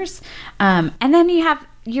practitioners, and then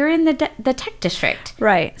you're in the tech district,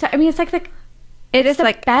 right? So it's like it is the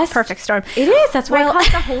like best perfect storm. It is. That's why I call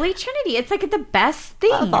it the Holy Trinity. It's like the best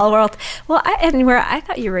thing of all worlds. Well, where I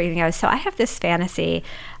thought you were reading, so I have this fantasy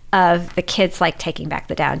of the kids like taking back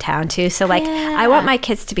the downtown too. So like I want my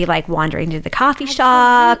kids to be like wandering to the coffee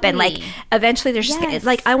shop, and like eventually there's just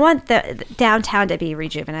like I want the downtown to be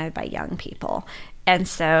rejuvenated by young people. And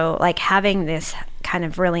so like having this kind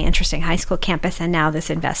of really interesting high school campus, and now this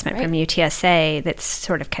investment from UTSA that's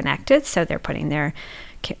sort of connected. So they're putting their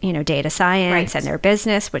data science and their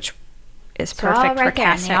business, which is perfect for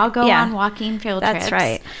Cass Tech. They all go on walking field trips. That's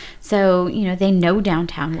right. So, they know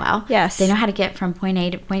downtown well. Yes. They know how to get from point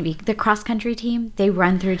A to point B. The cross-country team, they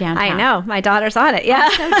run through downtown. I know. My daughter's on it. Yeah.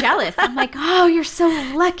 I'm so jealous. I'm like, oh, you're so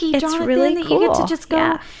lucky, Jonathan, really that cool. you get to just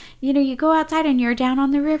go... you go outside and you're down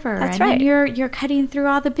on the river. That's and right. Then you're cutting through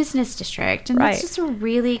all the business district. And that's just a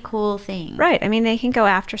really cool thing. Right. They can go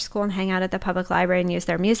after school and hang out at the public library and use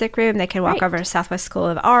their music room. They can walk over to Southwest School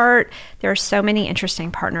of Art. There are so many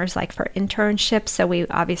interesting partners like for internships. So we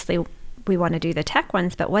want to do the tech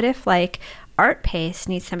ones, but what if like Art Pace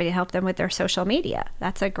needs somebody to help them with their social media?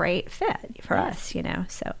 That's a great fit for us,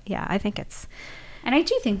 So yeah, I think it's... And I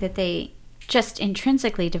do think that they just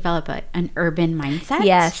intrinsically develop an urban mindset.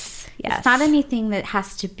 Yes. It's not anything that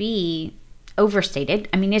has to be overstated.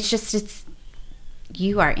 It's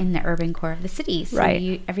you are in the urban core of the city. So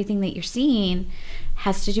everything that you're seeing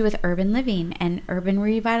has to do with urban living and urban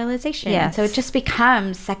revitalization. Yes. So it just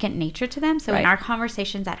becomes second nature to them. So in our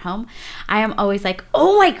conversations at home, I am always like,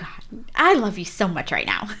 oh my God, I love you so much right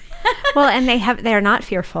now. Well, and they're not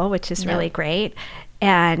fearful, which is really great.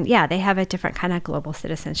 And they have a different kind of global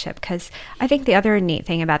citizenship, because I think the other neat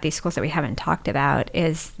thing about these schools that we haven't talked about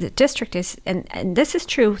is the district is, and this is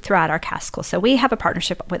true throughout our Cass schools. So we have a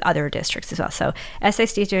partnership with other districts as well. So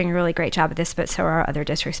SISD is doing a really great job of this, but so are our other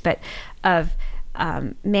districts. But of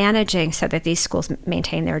managing so that these schools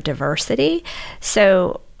maintain their diversity.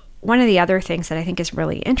 So one of the other things that I think is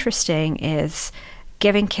really interesting is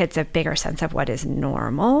giving kids a bigger sense of what is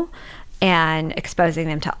normal and exposing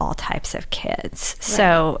them to all types of kids. Right.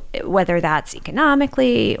 So whether that's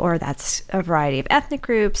economically, or that's a variety of ethnic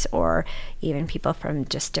groups, or even people from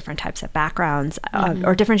just different types of backgrounds,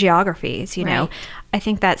 or different geographies, you know, I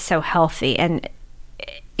think that's so healthy. And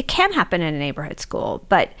it can happen in a neighborhood school,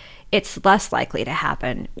 but it's less likely to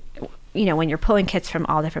happen. You know, when you're pulling kids from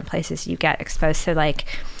all different places, you get exposed to, like,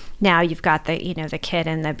 now you've got the, you know, the kid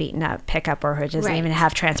in the beaten up pickup, or who doesn't even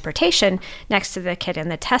have transportation, next to the kid in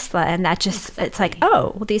the Tesla. And that just, it's like,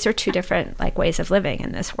 oh, well, these are two different, like, ways of living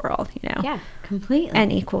in this world, you know? Yeah, completely.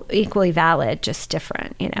 And equally valid, just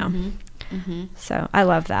different, you know? So I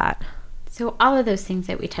love that. So all of those things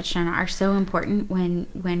that we touched on are so important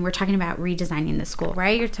when we're talking about redesigning the school,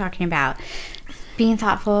 right? You're talking about being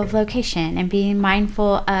thoughtful of location, and being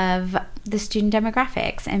mindful of the student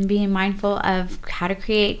demographics, and being mindful of how to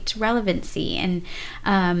create relevancy. And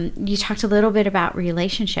you talked a little bit about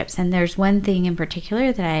relationships, and there's one thing in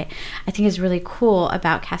particular that I think is really cool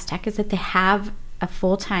about Cass Tech is that they have a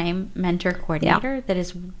full-time mentor coordinator that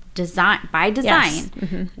is by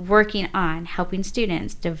design working on helping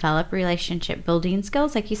students develop relationship building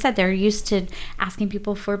skills. Like you said, they're used to asking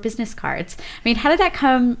people for business cards. I mean, how did that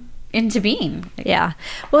come into being? Yeah.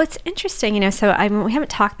 Well, it's interesting, you know, so we haven't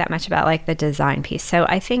talked that much about, like, the design piece. So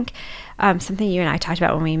I think something you and I talked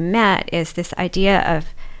about when we met is this idea of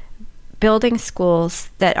building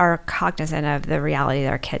schools that are cognizant of the reality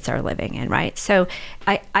that our kids are living in, right? So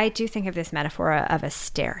I do think of this metaphor of a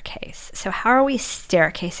staircase. So how are we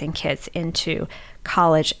staircasing kids into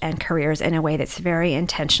college and careers in a way that's very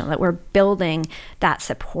intentional, that we're building that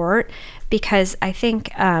support? Because I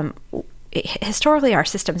think historically our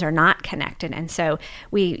systems are not connected, and so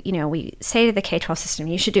we say to the K-12 system,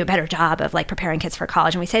 you should do a better job of, like, preparing kids for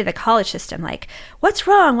college, and we say to the college system, like, what's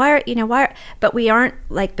wrong, but we aren't,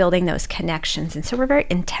 like, building those connections. And so we're very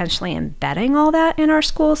intentionally embedding all that in our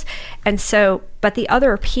schools. And so, but the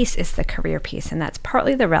other piece is the career piece, and that's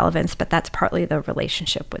partly the relevance, but that's partly the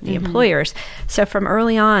relationship with the employers. So from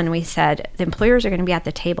early on, we said the employers are going to be at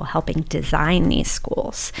the table helping design these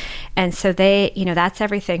schools. And so they, you know, that's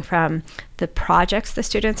everything from the projects the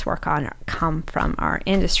students work on come from our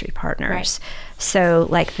industry partners. Right. So,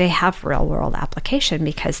 like, they have real world application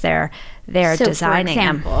because they're designing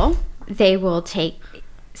them. For example, they will take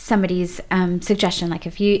somebody's suggestion, like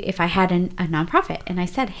if I had a nonprofit and I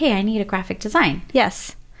said, hey, I need a graphic design.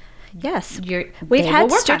 Yes. We've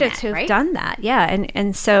had students who've done that. Yeah.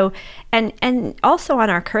 And so, and also on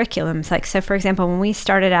our curriculums, like, so for example, when we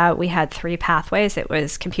started out, we had 3 pathways. It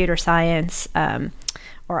was computer science,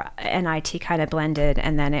 or NIT kind of blended,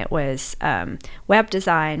 and then it was web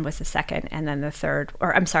design was the second, and then the third,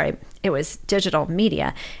 it was digital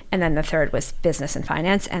media, and then the third was business and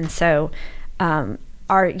finance. And so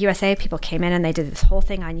our USA people came in and they did this whole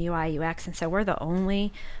thing on UI UX, and so we're the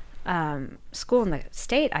only school in the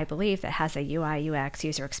state, I believe, that has a UI UX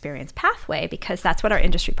user experience pathway, because that's what our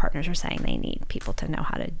industry partners are saying they need people to know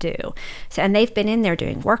how to do. So, and they've been in there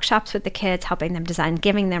doing workshops with the kids, helping them design,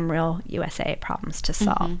 giving them real USA problems to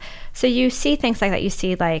solve. So you see things like that. You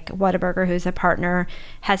see, like, Whataburger, who's a partner,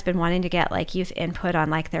 has been wanting to get, like, youth input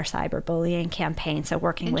on, like, their cyberbullying campaign. So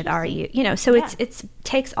working with our youth, you know, so it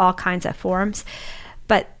takes all kinds of forms.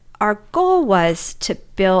 But our goal was to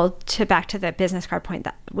build, back to the business card point,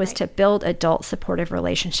 that was to build adult supportive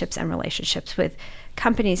relationships and relationships with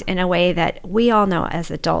companies in a way that we all know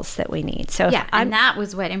as adults that we need. So and that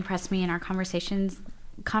was what impressed me in our conversation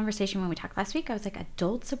when we talked last week. I was like,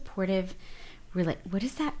 adult supportive, what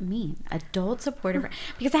does that mean? Adult supportive,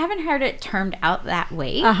 because I haven't heard it termed out that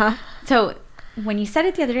way. So when you said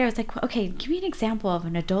it the other day, I was like, well, okay, give me an example of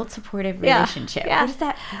an adult supportive relationship. What does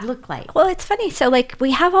that look like? Well, it's funny. So, like,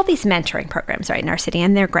 we have all these mentoring programs, right, in our city,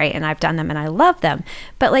 and they're great, and I've done them, and I love them.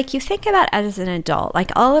 But, like, you think about as an adult,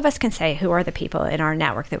 like, all of us can say who are the people in our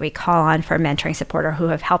network that we call on for mentoring support or who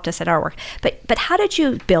have helped us at our work. But how did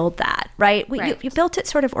you build that, right? You built it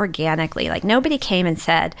sort of organically. Like, nobody came and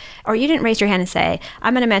said, or you didn't raise your hand and say,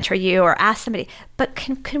 I'm going to mentor you, or ask somebody. But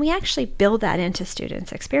can we actually build that into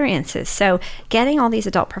students' experiences? So getting all these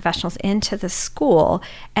adult professionals into the school,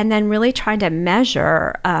 and then really trying to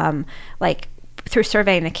measure, like, through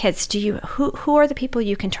surveying the kids, who are the people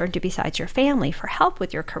you can turn to besides your family for help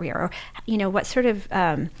with your career, or, you know, what sort of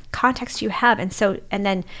context you have. And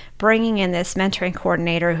then bringing in this mentoring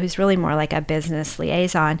coordinator who's really more like a business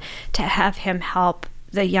liaison to have him help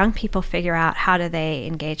the young people figure out how do they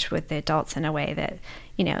engage with the adults in a way that,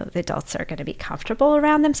 you know, the adults are going to be comfortable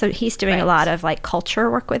around them. So he's doing a lot of, like,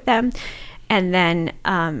 culture work with them. and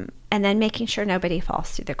then making sure nobody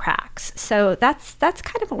falls through the cracks. So that's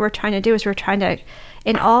kind of what we're trying to do. Is we're trying to,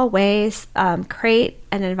 in all ways, create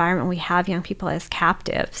an environment where we have young people as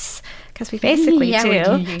captives, because we basically do.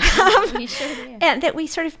 We sure do. And that we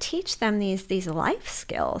sort of teach them these life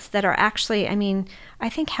skills that are actually, I mean, I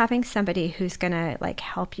think having somebody who's going to like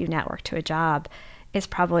help you network to a job is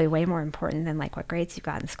probably way more important than like what grades you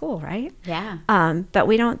got in school, right? Yeah. But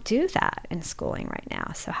we don't do that in schooling right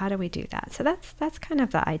now. So how do we do that? So that's kind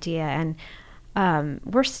of the idea. And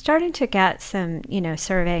we're starting to get some,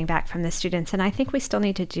 surveying back from the students. And I think we still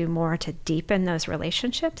need to do more to deepen those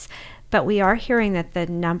relationships. But we are hearing that the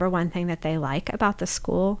number one thing that they like about the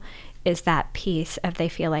school is that piece of they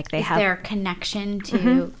feel like they have their connection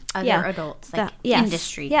to other adults, like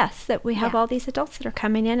industry. Yes, that we have all these adults that are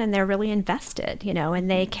coming in and they're really invested, and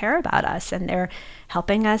they care about us and they're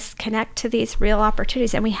helping us connect to these real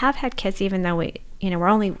opportunities. And we have had kids, even though we're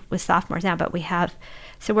only with sophomores now, but we have.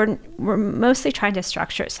 So we're mostly trying to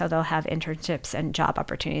structure it so they'll have internships and job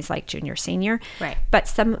opportunities like junior, senior. Right. But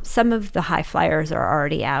some of the high flyers are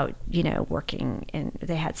already out, working, and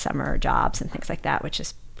they had summer jobs and things like that, which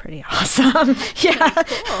is pretty awesome. Yeah.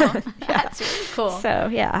 Cool. That's really cool.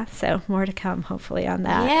 So more to come hopefully on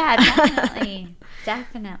that. Yeah,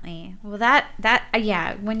 definitely. Well,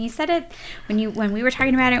 when you said it, when we were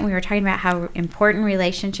talking about it, and we were talking about how important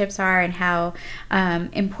relationships are and how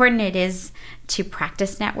important it is to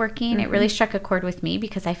practice networking, it really struck a chord with me,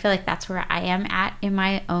 because I feel like that's where I am at in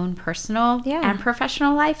my own personal and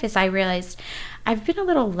professional life. Is I realized I've been a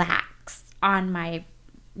little lax on my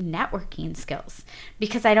networking skills,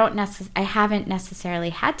 because I haven't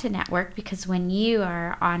necessarily had to network, because when you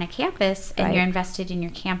are on a campus and you're invested in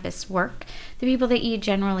your campus work, the people that you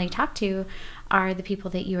generally talk to are the people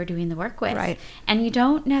that you are doing the work with. Right. And you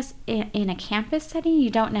don't in a campus setting, you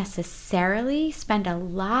don't necessarily spend a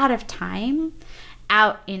lot of time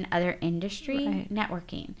out in other industry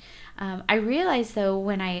networking. I realized, though,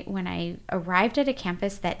 when I arrived at a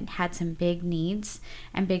campus that had some big needs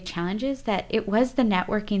and big challenges, that it was the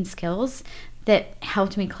networking skills that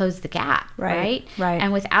helped me close the gap, right?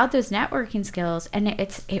 And without those networking skills,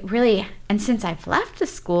 and since I've left the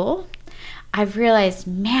school, I've realized,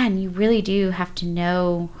 man, you really do have to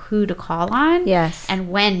know who to call on, and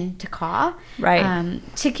when to call,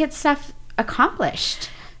 to get stuff accomplished.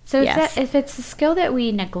 So if it's a skill that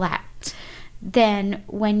we neglect, then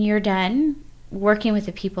when you're done working with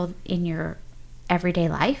the people in your everyday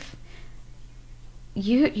life,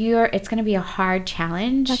 it's going to be a hard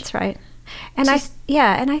challenge. That's right. And I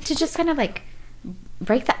think to just kind of like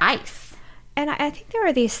break the ice. And I think there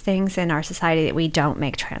are these things in our society that we don't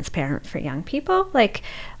make transparent for young people. Like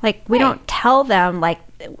we don't tell them, like,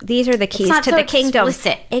 these are the keys to the kingdom.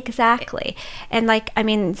 Explicit. Exactly. And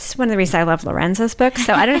it's one of the reasons I love Lorenzo's book.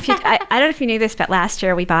 So I don't know if I don't know if you knew this, but last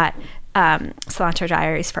year we bought Cilantro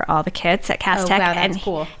Diaries for all the kids at Cass Tech. Wow, that's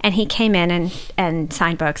cool. And he came in and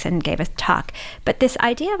signed books and gave a talk. But this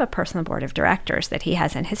idea of a personal board of directors that he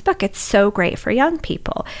has in his book, it's so great for young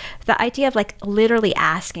people. The idea of literally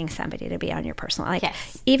asking somebody to be on your personal,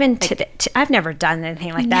 even I've never done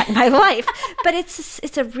anything like that in my life, but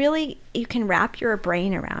it's a really, you can wrap your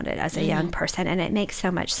brain around it as a young person, and it makes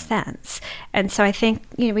so much sense. And so I think,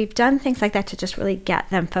 we've done things like that to just really get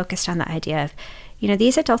them focused on the idea of,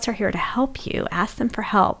 these adults are here to help you. Ask them for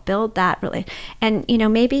help. Build that really. And,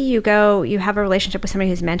 maybe you have a relationship with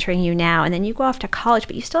somebody who's mentoring you now, and then you go off to college,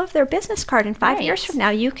 but you still have their business card. And 5 years from now,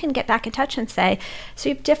 you can get back in touch and say, so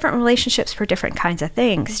you have different relationships for different kinds of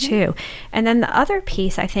things too. And then the other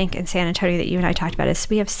piece, I think, in San Antonio that you and I talked about is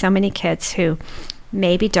we have so many kids who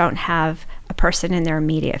maybe don't have a person in their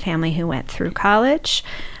immediate family who went through college.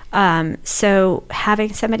 So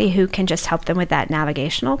having somebody who can just help them with that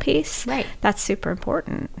navigational piece, that's super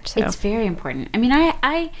important. So it's very important. I mean,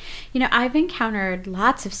 I've encountered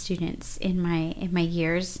lots of students in my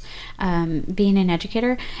years being an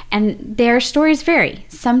educator, and their stories vary.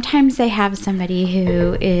 Sometimes they have somebody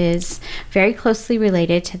who is very closely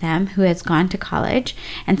related to them who has gone to college,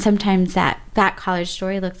 and sometimes that college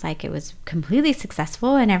story looks like it was completely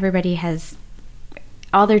successful and everybody has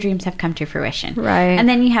all their dreams have come to fruition. Right. And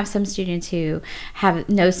then you have some students who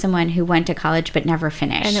know someone who went to college but never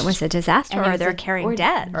finished. And it was a disaster, or they're carrying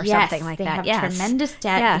debt or something like that. They have tremendous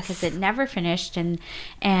debt because it never finished, and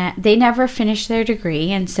they never finished their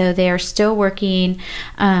degree, and so they are still working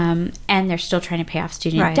and they're still trying to pay off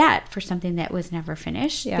student debt for something that was never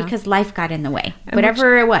finished because life got in the way,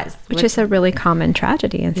 whatever it was. Which is a really common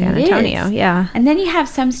tragedy in San Antonio. Yeah. And then you have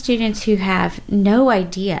some students who have no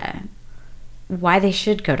idea why they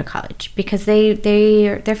should go to college, because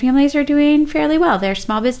their families are doing fairly well. They're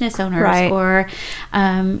small business owners, Right. or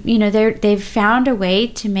they've found a way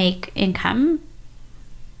to make income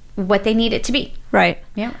what they need it to be. Right.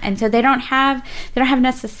 And so they don't have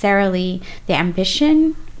necessarily the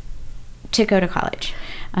ambition to go to college,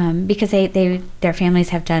 because their families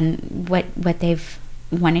have done what they've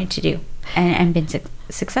wanted to do and been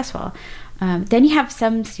successful. Then you have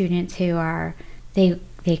some students who are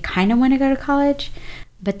they kind of want to go to college,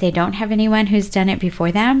 but they don't have anyone who's done it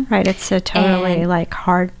before them. Right. It's a totally And like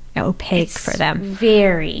hard, opaque it's for them.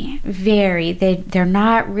 Very, very. They're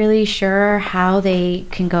not really sure how they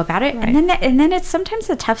can go about it, Right. and then it's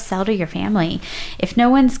sometimes a tough sell to your family if no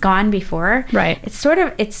one's gone before. Right.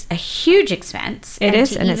 It's a huge expense. It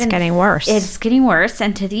is, and it's getting worse. It's getting worse,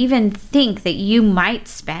 and to even think that you might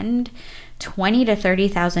spend $20,000 to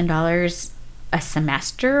 $30,000 a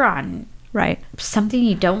semester on Right. something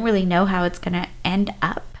you don't really know how it's going to end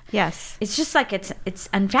up. Yes. It's just like it's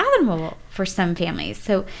unfathomable for some families.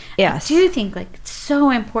 So Yes. I do think like it's so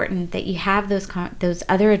important that you have those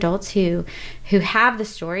other adults who have the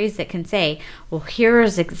stories that can say, well,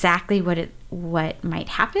 here's exactly what might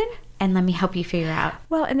happen, and let me help you figure out.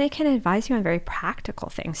 Well, and they can advise you on very practical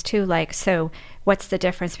things too, like, so what's the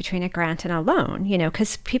difference between a grant and a loan?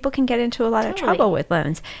 Because people can get into a lot of Totally. trouble with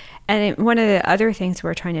loans. And one of the other things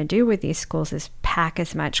we're trying to do with these schools is pack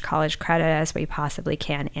as much college credit as we possibly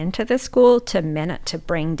can into the school to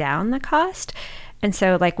bring down the cost. And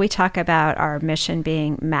so, like, we talk about our mission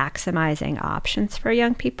being maximizing options for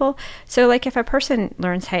young people. So, like, if a person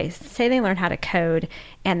learns, say they learn how to code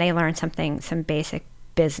and they learn some basic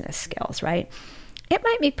business skills, right? It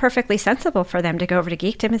might be perfectly sensible for them to go over to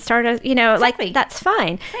Geekdom and start Exactly. like, that's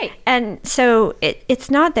fine. Right. And so it's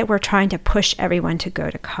not that we're trying to push everyone to go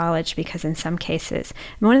to college, because in some cases,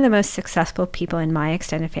 one of the most successful people in my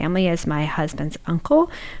extended family is my husband's uncle,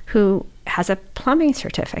 who has a plumbing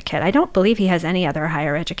certificate. I don't believe he has any other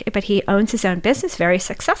higher education, but he owns his own business, very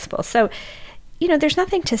successful. So, there's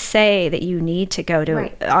nothing to say that you need to go to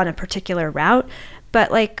Right. on a particular route,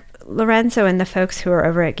 but like Lorenzo and the folks who are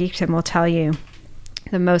over at Geekdom will tell you,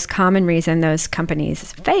 the most common reason those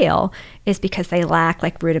companies fail is because they lack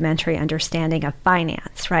like rudimentary understanding of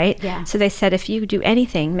finance, right? Yeah. So they said, if you do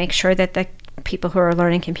anything, make sure that the people who are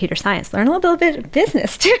learning computer science learn a little bit of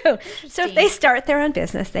business too. So if they start their own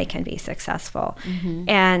business, they can be successful.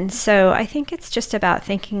 And so I think it's just about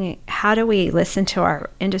thinking, how do we listen to our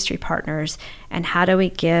industry partners, and how do we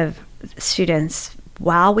give students,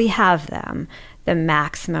 while we have them, the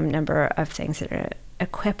maximum number of things that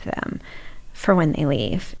equip them for when they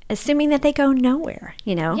leave, assuming that they go nowhere,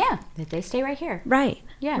 Yeah, that they stay right here. Right.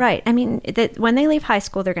 Yeah. Right. I mean, that when they leave high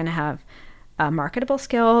school, they're going to have a marketable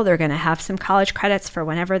skill. They're going to have some college credits for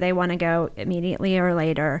whenever they want to go, immediately or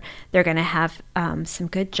later. They're going to have some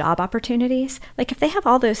good job opportunities. Like, if they have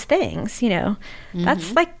all those things,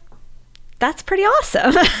 that's pretty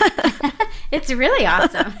awesome. It's really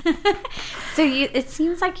awesome. So it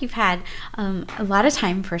seems like you've had a lot of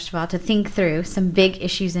time, first of all, to think through some big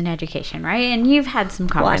issues in education, right? And you've had some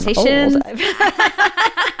conversations. Well, I'm old.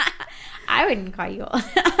 I wouldn't call you old.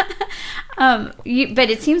 But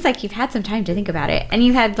it seems like you've had some time to think about it. And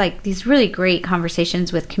you've had like these really great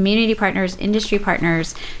conversations with community partners, industry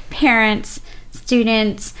partners, parents,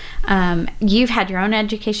 students. You've had your own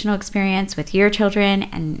educational experience with your children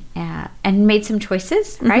and made some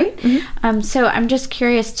choices, right? So I'm just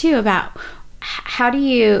curious too about how do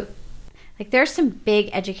you, like, there's some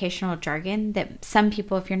big educational jargon that some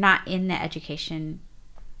people, if you're not in the education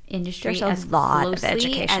industry There's a as lot of closely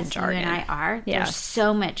education as jargon. you and I are, Yes. there's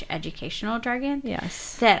so much educational jargon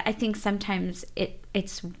Yes. that I think sometimes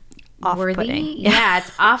it's Off-putting. worthy. Yeah,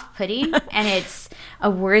 it's off-putting, and it's a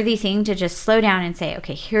worthy thing to just slow down and say,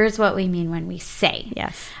 okay, here's what we mean when we say.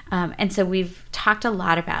 Yes. And so we've talked a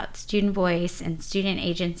lot about student voice and student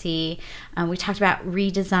agency. We talked about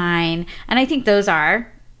redesign, and I think those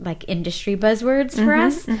are like industry buzzwords for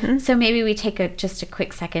us. So maybe we take just a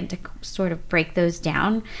quick second to sort of break those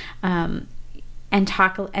down, and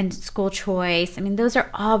talk, and school choice. I mean, those are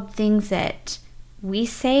all things that we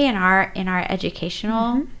say in our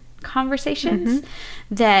educational conversations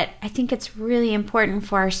that I think it's really important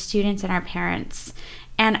for our students and our parents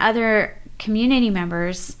and other community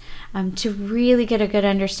members to really get a good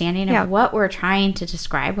understanding of what we're trying to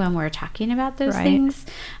describe when we're talking about those things,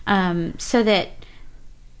 so that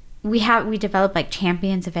we develop like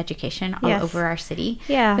champions of education all over our city.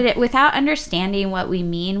 Yeah. But without understanding what we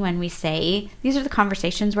mean when we say, these are the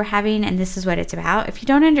conversations we're having and this is what it's about, if you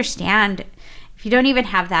don't understand, if you don't even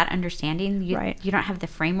have that understanding, you don't have the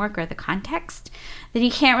framework or the context, then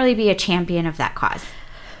you can't really be a champion of that cause.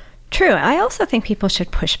 True. I also think people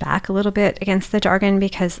should push back a little bit against the jargon,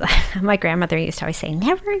 because my grandmother used to always say,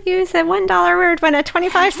 never use a $1 word when a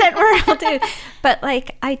 25-cent word will do. But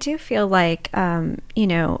like, I do feel like,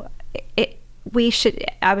 we should,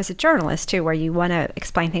 I was a journalist too, where you want to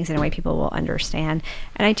explain things in a way people will understand.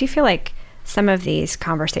 And I do feel like some of these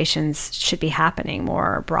conversations should be happening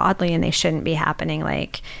more broadly, and they shouldn't be happening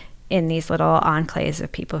like in these little enclaves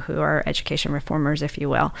of people who are education reformers, if you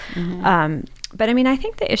will. But I mean, I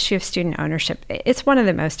think the issue of student ownership, it's one of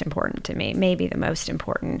the most important to me, maybe the most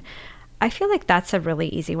important. I feel like that's a really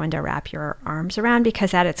easy one to wrap your arms around,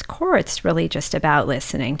 because at its core, it's really just about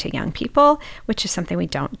listening to young people, which is something we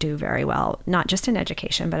don't do very well, not just in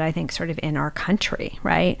education, but I think sort of in our country,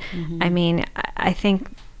 right? I mean, I think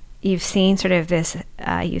you've seen sort of this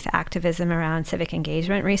youth activism around civic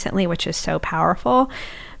engagement recently, which is so powerful.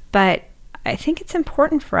 But I think it's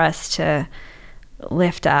important for us to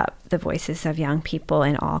lift up the voices of young people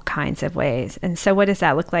in all kinds of ways. And so what does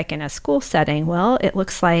that look like in a school setting? Well, it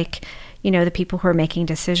looks like, the people who are making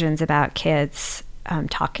decisions about kids,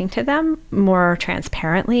 talking to them more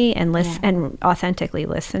transparently and and authentically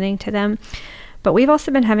listening to them. But we've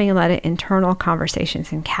also been having a lot of internal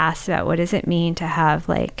conversations in CAST about what does it mean to have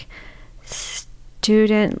like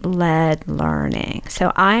student-led learning.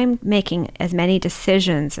 So I'm making as many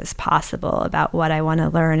decisions as possible about what I want to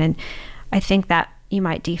learn. And I think that you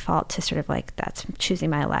might default to sort of like, that's choosing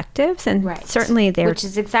my electives. And certainly which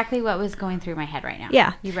is exactly what was going through my head right now.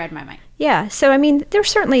 Yeah. You read my mind. Yeah. So, I mean, there's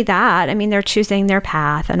certainly that. I mean, they're choosing their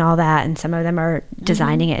path and all that. And some of them are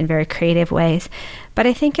designing it in very creative ways. But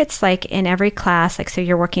I think it's like in every class, like, so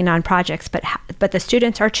you're working on projects, but the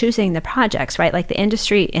students are choosing the projects, right? Like the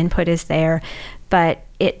industry input is there, but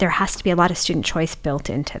there has to be a lot of student choice built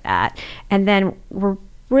into that. And then we're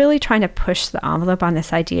really trying to push the envelope on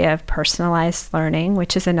this idea of personalized learning,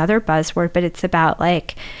 which is another buzzword, but it's about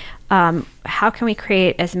like, how can we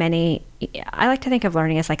create as many, I like to think of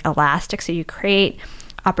learning as like elastic. So you create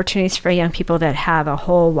opportunities for young people that have a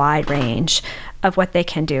whole wide range of what they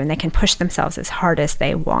can do, and they can push themselves as hard as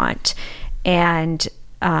they want. And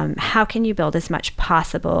how can you build as much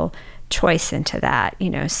possible choice into that?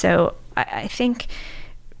 So I think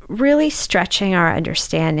really stretching our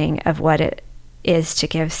understanding of what it is to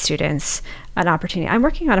give students an opportunity. I'm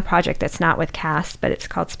working on a project that's not with CAST, but it's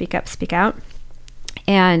called Speak Up, Speak Out.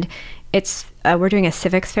 And it's we're doing a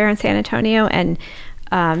civics fair in San Antonio, and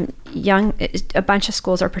a bunch of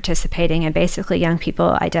schools are participating, and basically young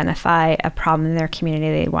people identify a problem in their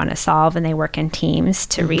community they want to solve, and they work in teams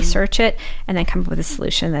to research it and then come up with a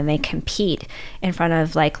solution. Then they compete in front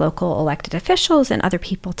of like local elected officials and other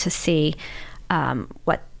people to see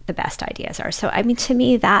what the best ideas are. So, I mean, to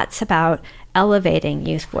me, that's about elevating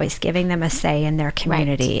youth voice, giving them a say in their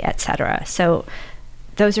community, et cetera. So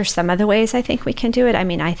those are some of the ways I think we can do it. I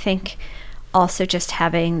mean, I think also just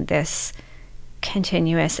having this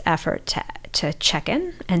continuous effort to check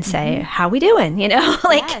in and say, how we doing?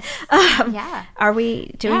 Like, are we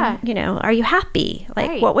doing, are you happy?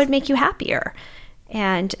 Like, what would make you happier?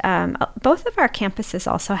 And both of our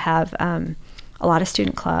campuses also have a lot of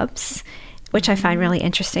student clubs, which I find really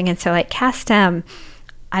interesting. And so like CASTM,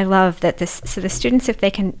 I love that the students,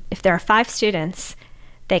 if there are 5 students,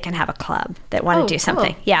 they can have a club that want to do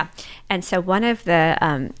something. Cool. Yeah. And so one of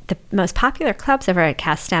the most popular clubs over at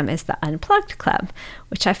CASTM is the Unplugged Club,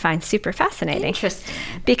 which I find super fascinating. Interesting.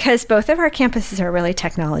 Because both of our campuses are really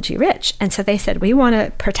technology rich. And so they said, we want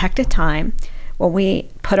to protect a time when we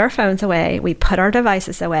put our phones away, we put our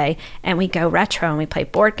devices away, and we go retro, and we play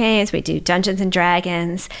board games, we do Dungeons and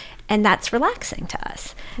Dragons, and that's relaxing to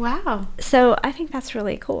us. Wow. So I think that's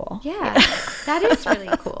really cool. Yeah, that is really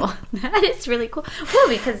cool. That is really cool. Well,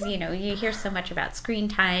 because, you hear so much about screen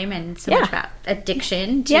time and so much about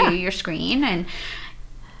addiction to your screen. And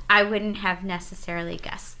I wouldn't have necessarily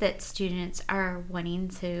guessed that students are wanting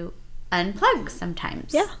to unplug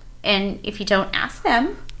sometimes. Yeah. And if you don't ask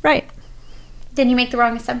them, then you make the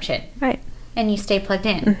wrong assumption. Right. And you stay plugged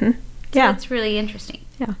in. Mm-hmm. So it's really interesting.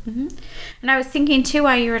 Yeah. Mm-hmm. And I was thinking too,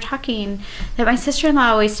 while you were talking, that my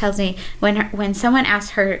sister-in-law always tells me when someone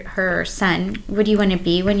asks her son, what do you want to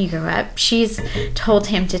be when you grow up? She's told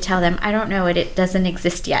him to tell them, I don't know it doesn't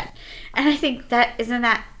exist yet. And I think isn't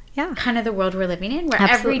that kind of the world we're living in, where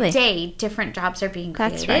every day different jobs are being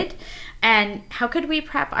created. That's right. And how could we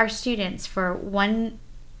prep our students for one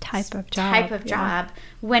type of job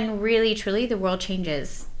when really truly the world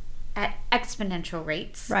changes at exponential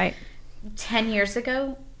rates? Right. 10 years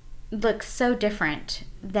ago looks so different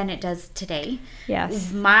than it does today.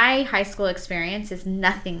 Yes. My high school experience is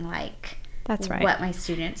nothing like what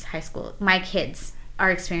my kids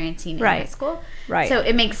are experiencing in high school. Right. So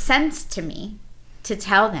it makes sense to me to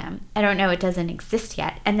tell them, I don't know, it doesn't exist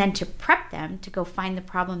yet, and then to prep them to go find the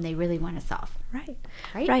problem they really want to solve.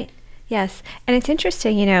 Right. Yes. And it's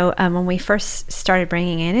interesting, when we first started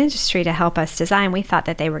bringing in industry to help us design, we thought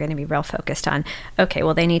that they were going to be real focused on, okay,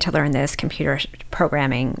 well, they need to learn this computer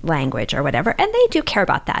programming language or whatever. And they do care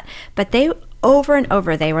about that. But they, over and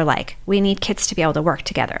over, they were like, we need kids to be able to work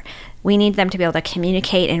together. We need them to be able to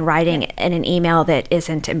communicate in writing in an email that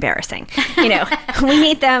isn't embarrassing. We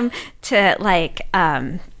need them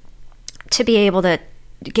to to be able to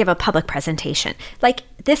give a public presentation.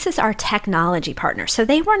 This is our technology partner. So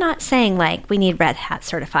they were not saying we need Red Hat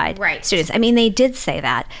certified students. I mean, they did say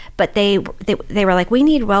that, but they were like, we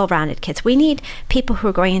need well-rounded kids. We need people who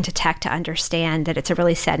are going into tech to understand that it's a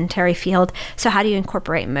really sedentary field. So how do you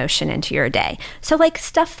incorporate motion into your day? So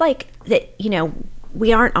stuff like that,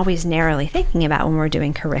 we aren't always narrowly thinking about when we're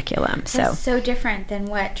doing curriculum. That's so different than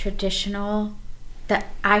what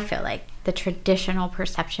I feel like the traditional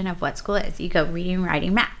perception of what school is. You go reading,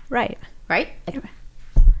 writing, math. Right. Right?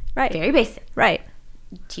 Right. Very basic. Right.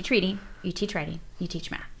 You teach reading, you teach writing, you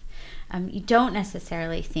teach math. You don't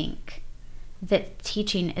necessarily think that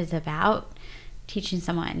teaching is about teaching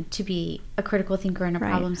someone to be a critical thinker and a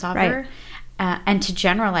problem solver, and to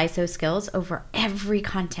generalize those skills over every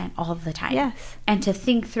content all the time. Yes. And to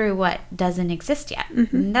think through what doesn't exist yet.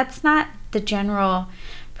 And that's not the general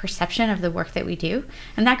perception of the work that we do.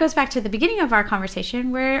 And that goes back to the beginning of our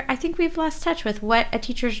conversation, where I think we've lost touch with what a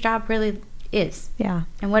teacher's job really is. Yeah.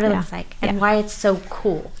 And what it looks like, and why it's so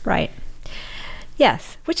cool. Right.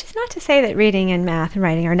 Yes, which is not to say that reading and math and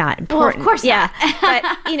writing are not important. Well, of course not. But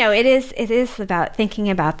it is about thinking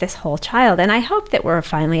about this whole child. And I hope that we're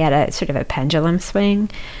finally at a sort of a pendulum swing.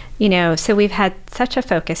 So we've had such a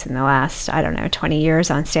focus in the last, 20 years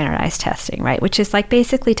on standardized testing, right? Which is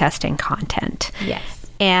basically testing content. Yes.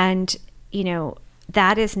 And,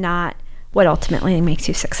 that is not what ultimately makes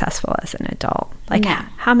you successful as an adult.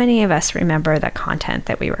 How many of us remember the content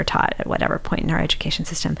that we were taught at whatever point in our education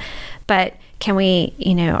system? But can we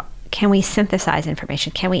synthesize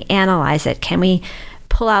information? Can we analyze it? Can we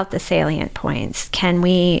pull out the salient points? Can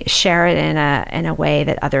we share it in a way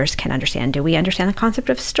that others can understand? Do we understand the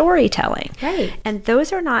concept of storytelling? Right. And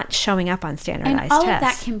those are not showing up on standardized tests. And all of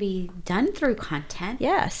that can be done through content.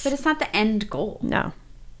 Yes. But it's not the end goal. No.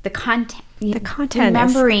 The content.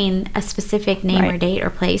 Remembering a specific name or date or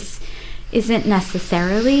place isn't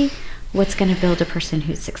necessarily what's going to build a person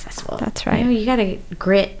who's successful. That's right. You got to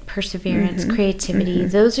grit, perseverance, creativity.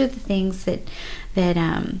 Those are the things that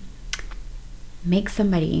make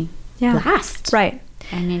somebody last. Right.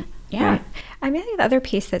 And Right. I think the other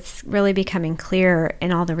piece that's really becoming clear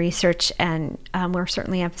in all the research, and we're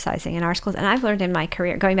certainly emphasizing in our schools, and I've learned in my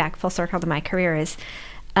career, going back full circle to my career, is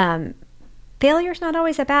failure is not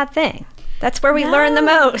always a bad thing. That's where we learn the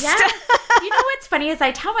most. Yes. What's funny is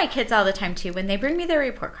I tell my kids all the time too, when they bring me their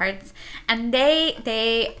report cards, and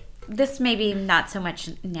they this may be not so much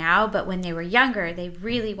now, but when they were younger, they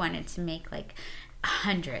really wanted to make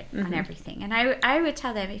 100 on everything. And I would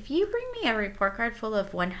tell them, if you bring me a report card full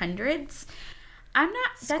of 100s, that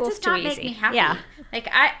does not make me happy. Yeah.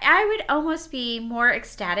 I would almost be more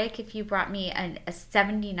ecstatic if you brought me a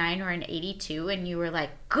 79 or an 82 and you were like,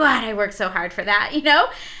 God, I worked so hard for that,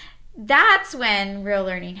 That's when real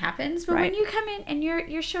learning happens. But when you come in and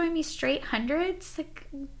you're showing me straight hundreds,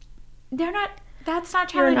 that's not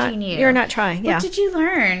challenging you. You're not trying. Yeah. What did you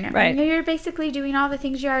learn? Right. You're basically doing all the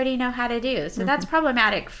things you already know how to do. So that's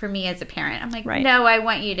problematic for me as a parent. I'm like, right. No, I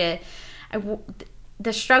want you to.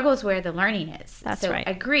 The struggle is where the learning is. That's right. I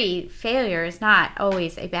agree. Failure is not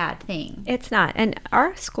always a bad thing. It's not. And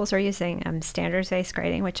our schools are using standards-based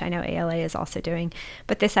grading, which I know ALA is also doing.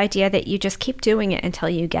 But this idea that you just keep doing it until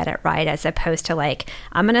you get it right, as opposed to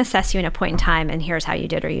I'm going to assess you in a point in time, and here's how you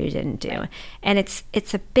did or you didn't do. Right. And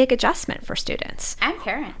it's a big adjustment for students and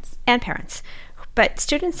parents. But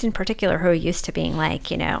students in particular who are used to being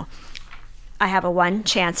I have a one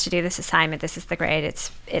chance to do this assignment. This is the grade.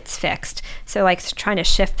 It's fixed. So trying to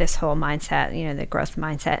shift this whole mindset, the growth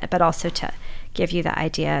mindset, but also to give you the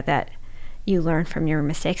idea that you learn from your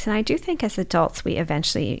mistakes. And I do think as adults, we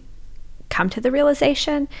eventually come to the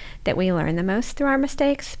realization that we learn the most through our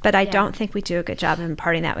mistakes, but I don't think we do a good job of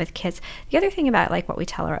imparting that with kids. The other thing about what we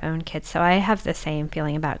tell our own kids, so I have the same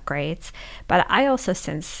feeling about grades, but I also,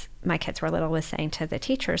 since my kids were little, was saying to the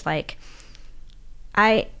teachers,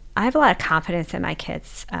 I have a lot of confidence in my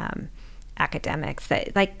kids' academics.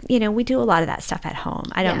 That we do a lot of that stuff at home.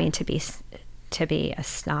 I don't mean to be a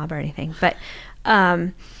snob or anything, but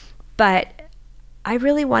I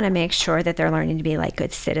really want to make sure that they're learning to be like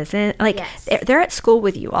good citizens. Like Yes. they're at school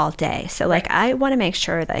with you all day. So like I want to make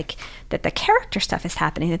sure like that the character stuff is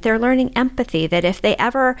happening, that they're learning empathy, that if they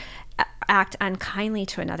ever act unkindly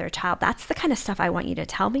to another child, that's the kind of stuff I want you to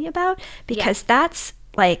tell me about, because that's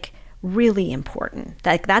like really important.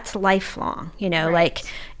 Like that's lifelong, you know, like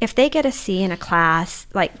if they get a C in a class,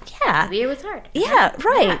 like, yeah, Maybe it was hard. yeah,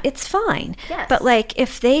 right. Yeah. It's fine. Yes. But like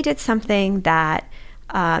if they did something that,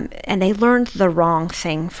 and they learned the wrong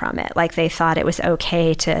thing from it, like they thought it was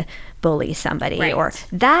okay to bully somebody, Right. or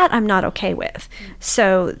that I'm not okay with.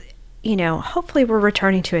 So, you know, hopefully we're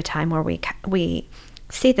returning to a time where we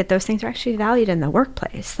see that those things are actually valued in the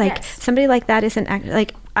workplace. Like Yes. somebody like that isn't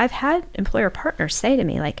like, I've had employer partners say to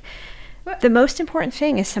me, like, the most important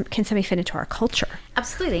thing is can somebody fit into our culture?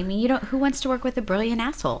 Absolutely. I mean, who wants to work with a brilliant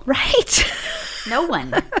asshole? Right. No one.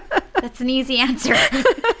 That's an easy answer.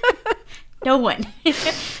 No one.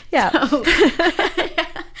 Yeah. So,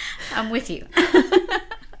 I'm with you.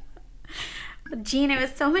 Jean, it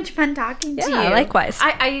was so much fun talking to you. Yeah, likewise.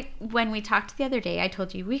 I when we talked the other day, I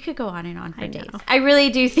told you we could go on and on for I know. days. I really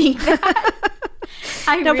do think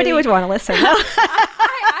that. Nobody would want to listen.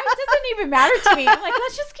 It doesn't even matter to me. I'm like,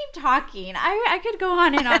 let's just keep talking. I could go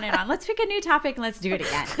on and on and on. Let's pick a new topic and let's do it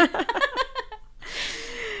again.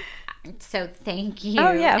 So thank you.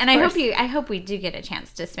 Oh, yeah, of and course. I hope we do get a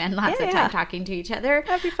chance to spend lots Yeah, of yeah. time talking to each other.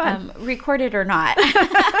 That'd be fun. Recorded or not.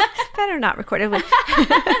 Better not record it.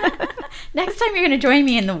 Next time you're going to join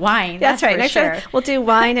me in the wine. That's right. for Next sure. time we'll do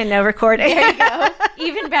wine and no recording. There you go.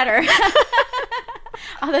 Even better.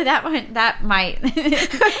 Although that might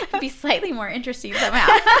be slightly more interesting somehow.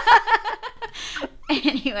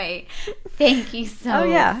 Anyway, thank you so Oh,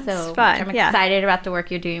 yeah, so it's much. fun. I'm Yeah. excited about the work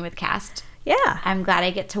you're doing with CAST. Yeah. I'm glad I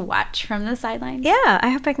get to watch from the sidelines. Yeah. I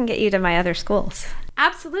hope I can get you to my other schools.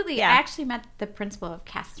 Absolutely. Yeah. I actually met the principal of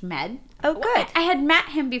CAST Med. Oh, good. I had met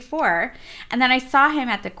him before, and then I saw him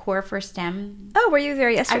at the Core for STEM. Oh, were you there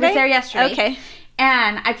yesterday? I was there yesterday. Okay.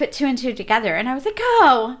 And I put two and two together, and I was like,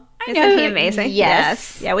 oh, I know Isn't he who- amazing?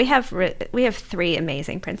 Yes. Yeah, we have three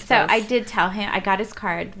amazing So principals. I did tell him, I got his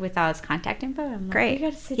card with all his contact info. I'm like, Great. you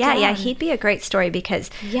gotta sit Yeah, down. he'd be a great story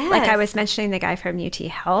because, Yes. like I was mentioning the guy from UT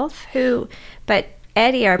Health but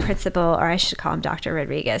Eddie, our principal, or I should call him Dr.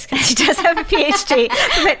 Rodriguez because he does have a PhD,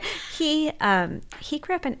 but he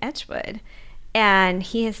grew up in Edgewood. And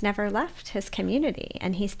he has never left his community,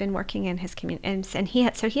 and he's been working in his community, and he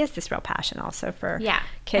has this real passion also for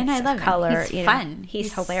kids and I love of color. him. He's you know. fun.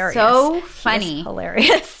 He's hilarious. So He funny. is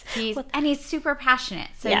hilarious. And he's super passionate.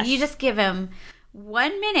 So Yes. you just give him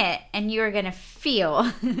 1 minute, and you're gonna feel.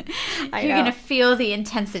 I you're know. gonna feel the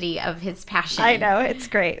intensity of his passion. I know, it's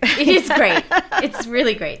great. It is great. It's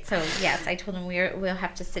really great. So yes, I told him we'll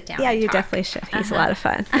have to sit down. Yeah, and you talk. definitely should. He's a lot of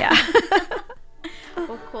fun. Yeah.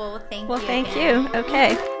 Well, cool. Thank Well, you. thank again. you.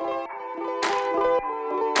 Okay.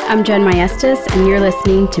 I'm Jen Maestas, and you're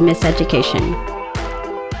listening to Miseducation.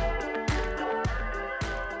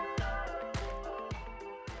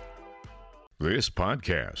 This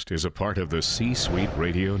podcast is a part of the C-Suite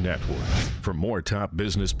Radio Network. For more top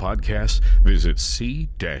business podcasts, visit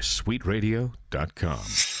c-suiteradio.com.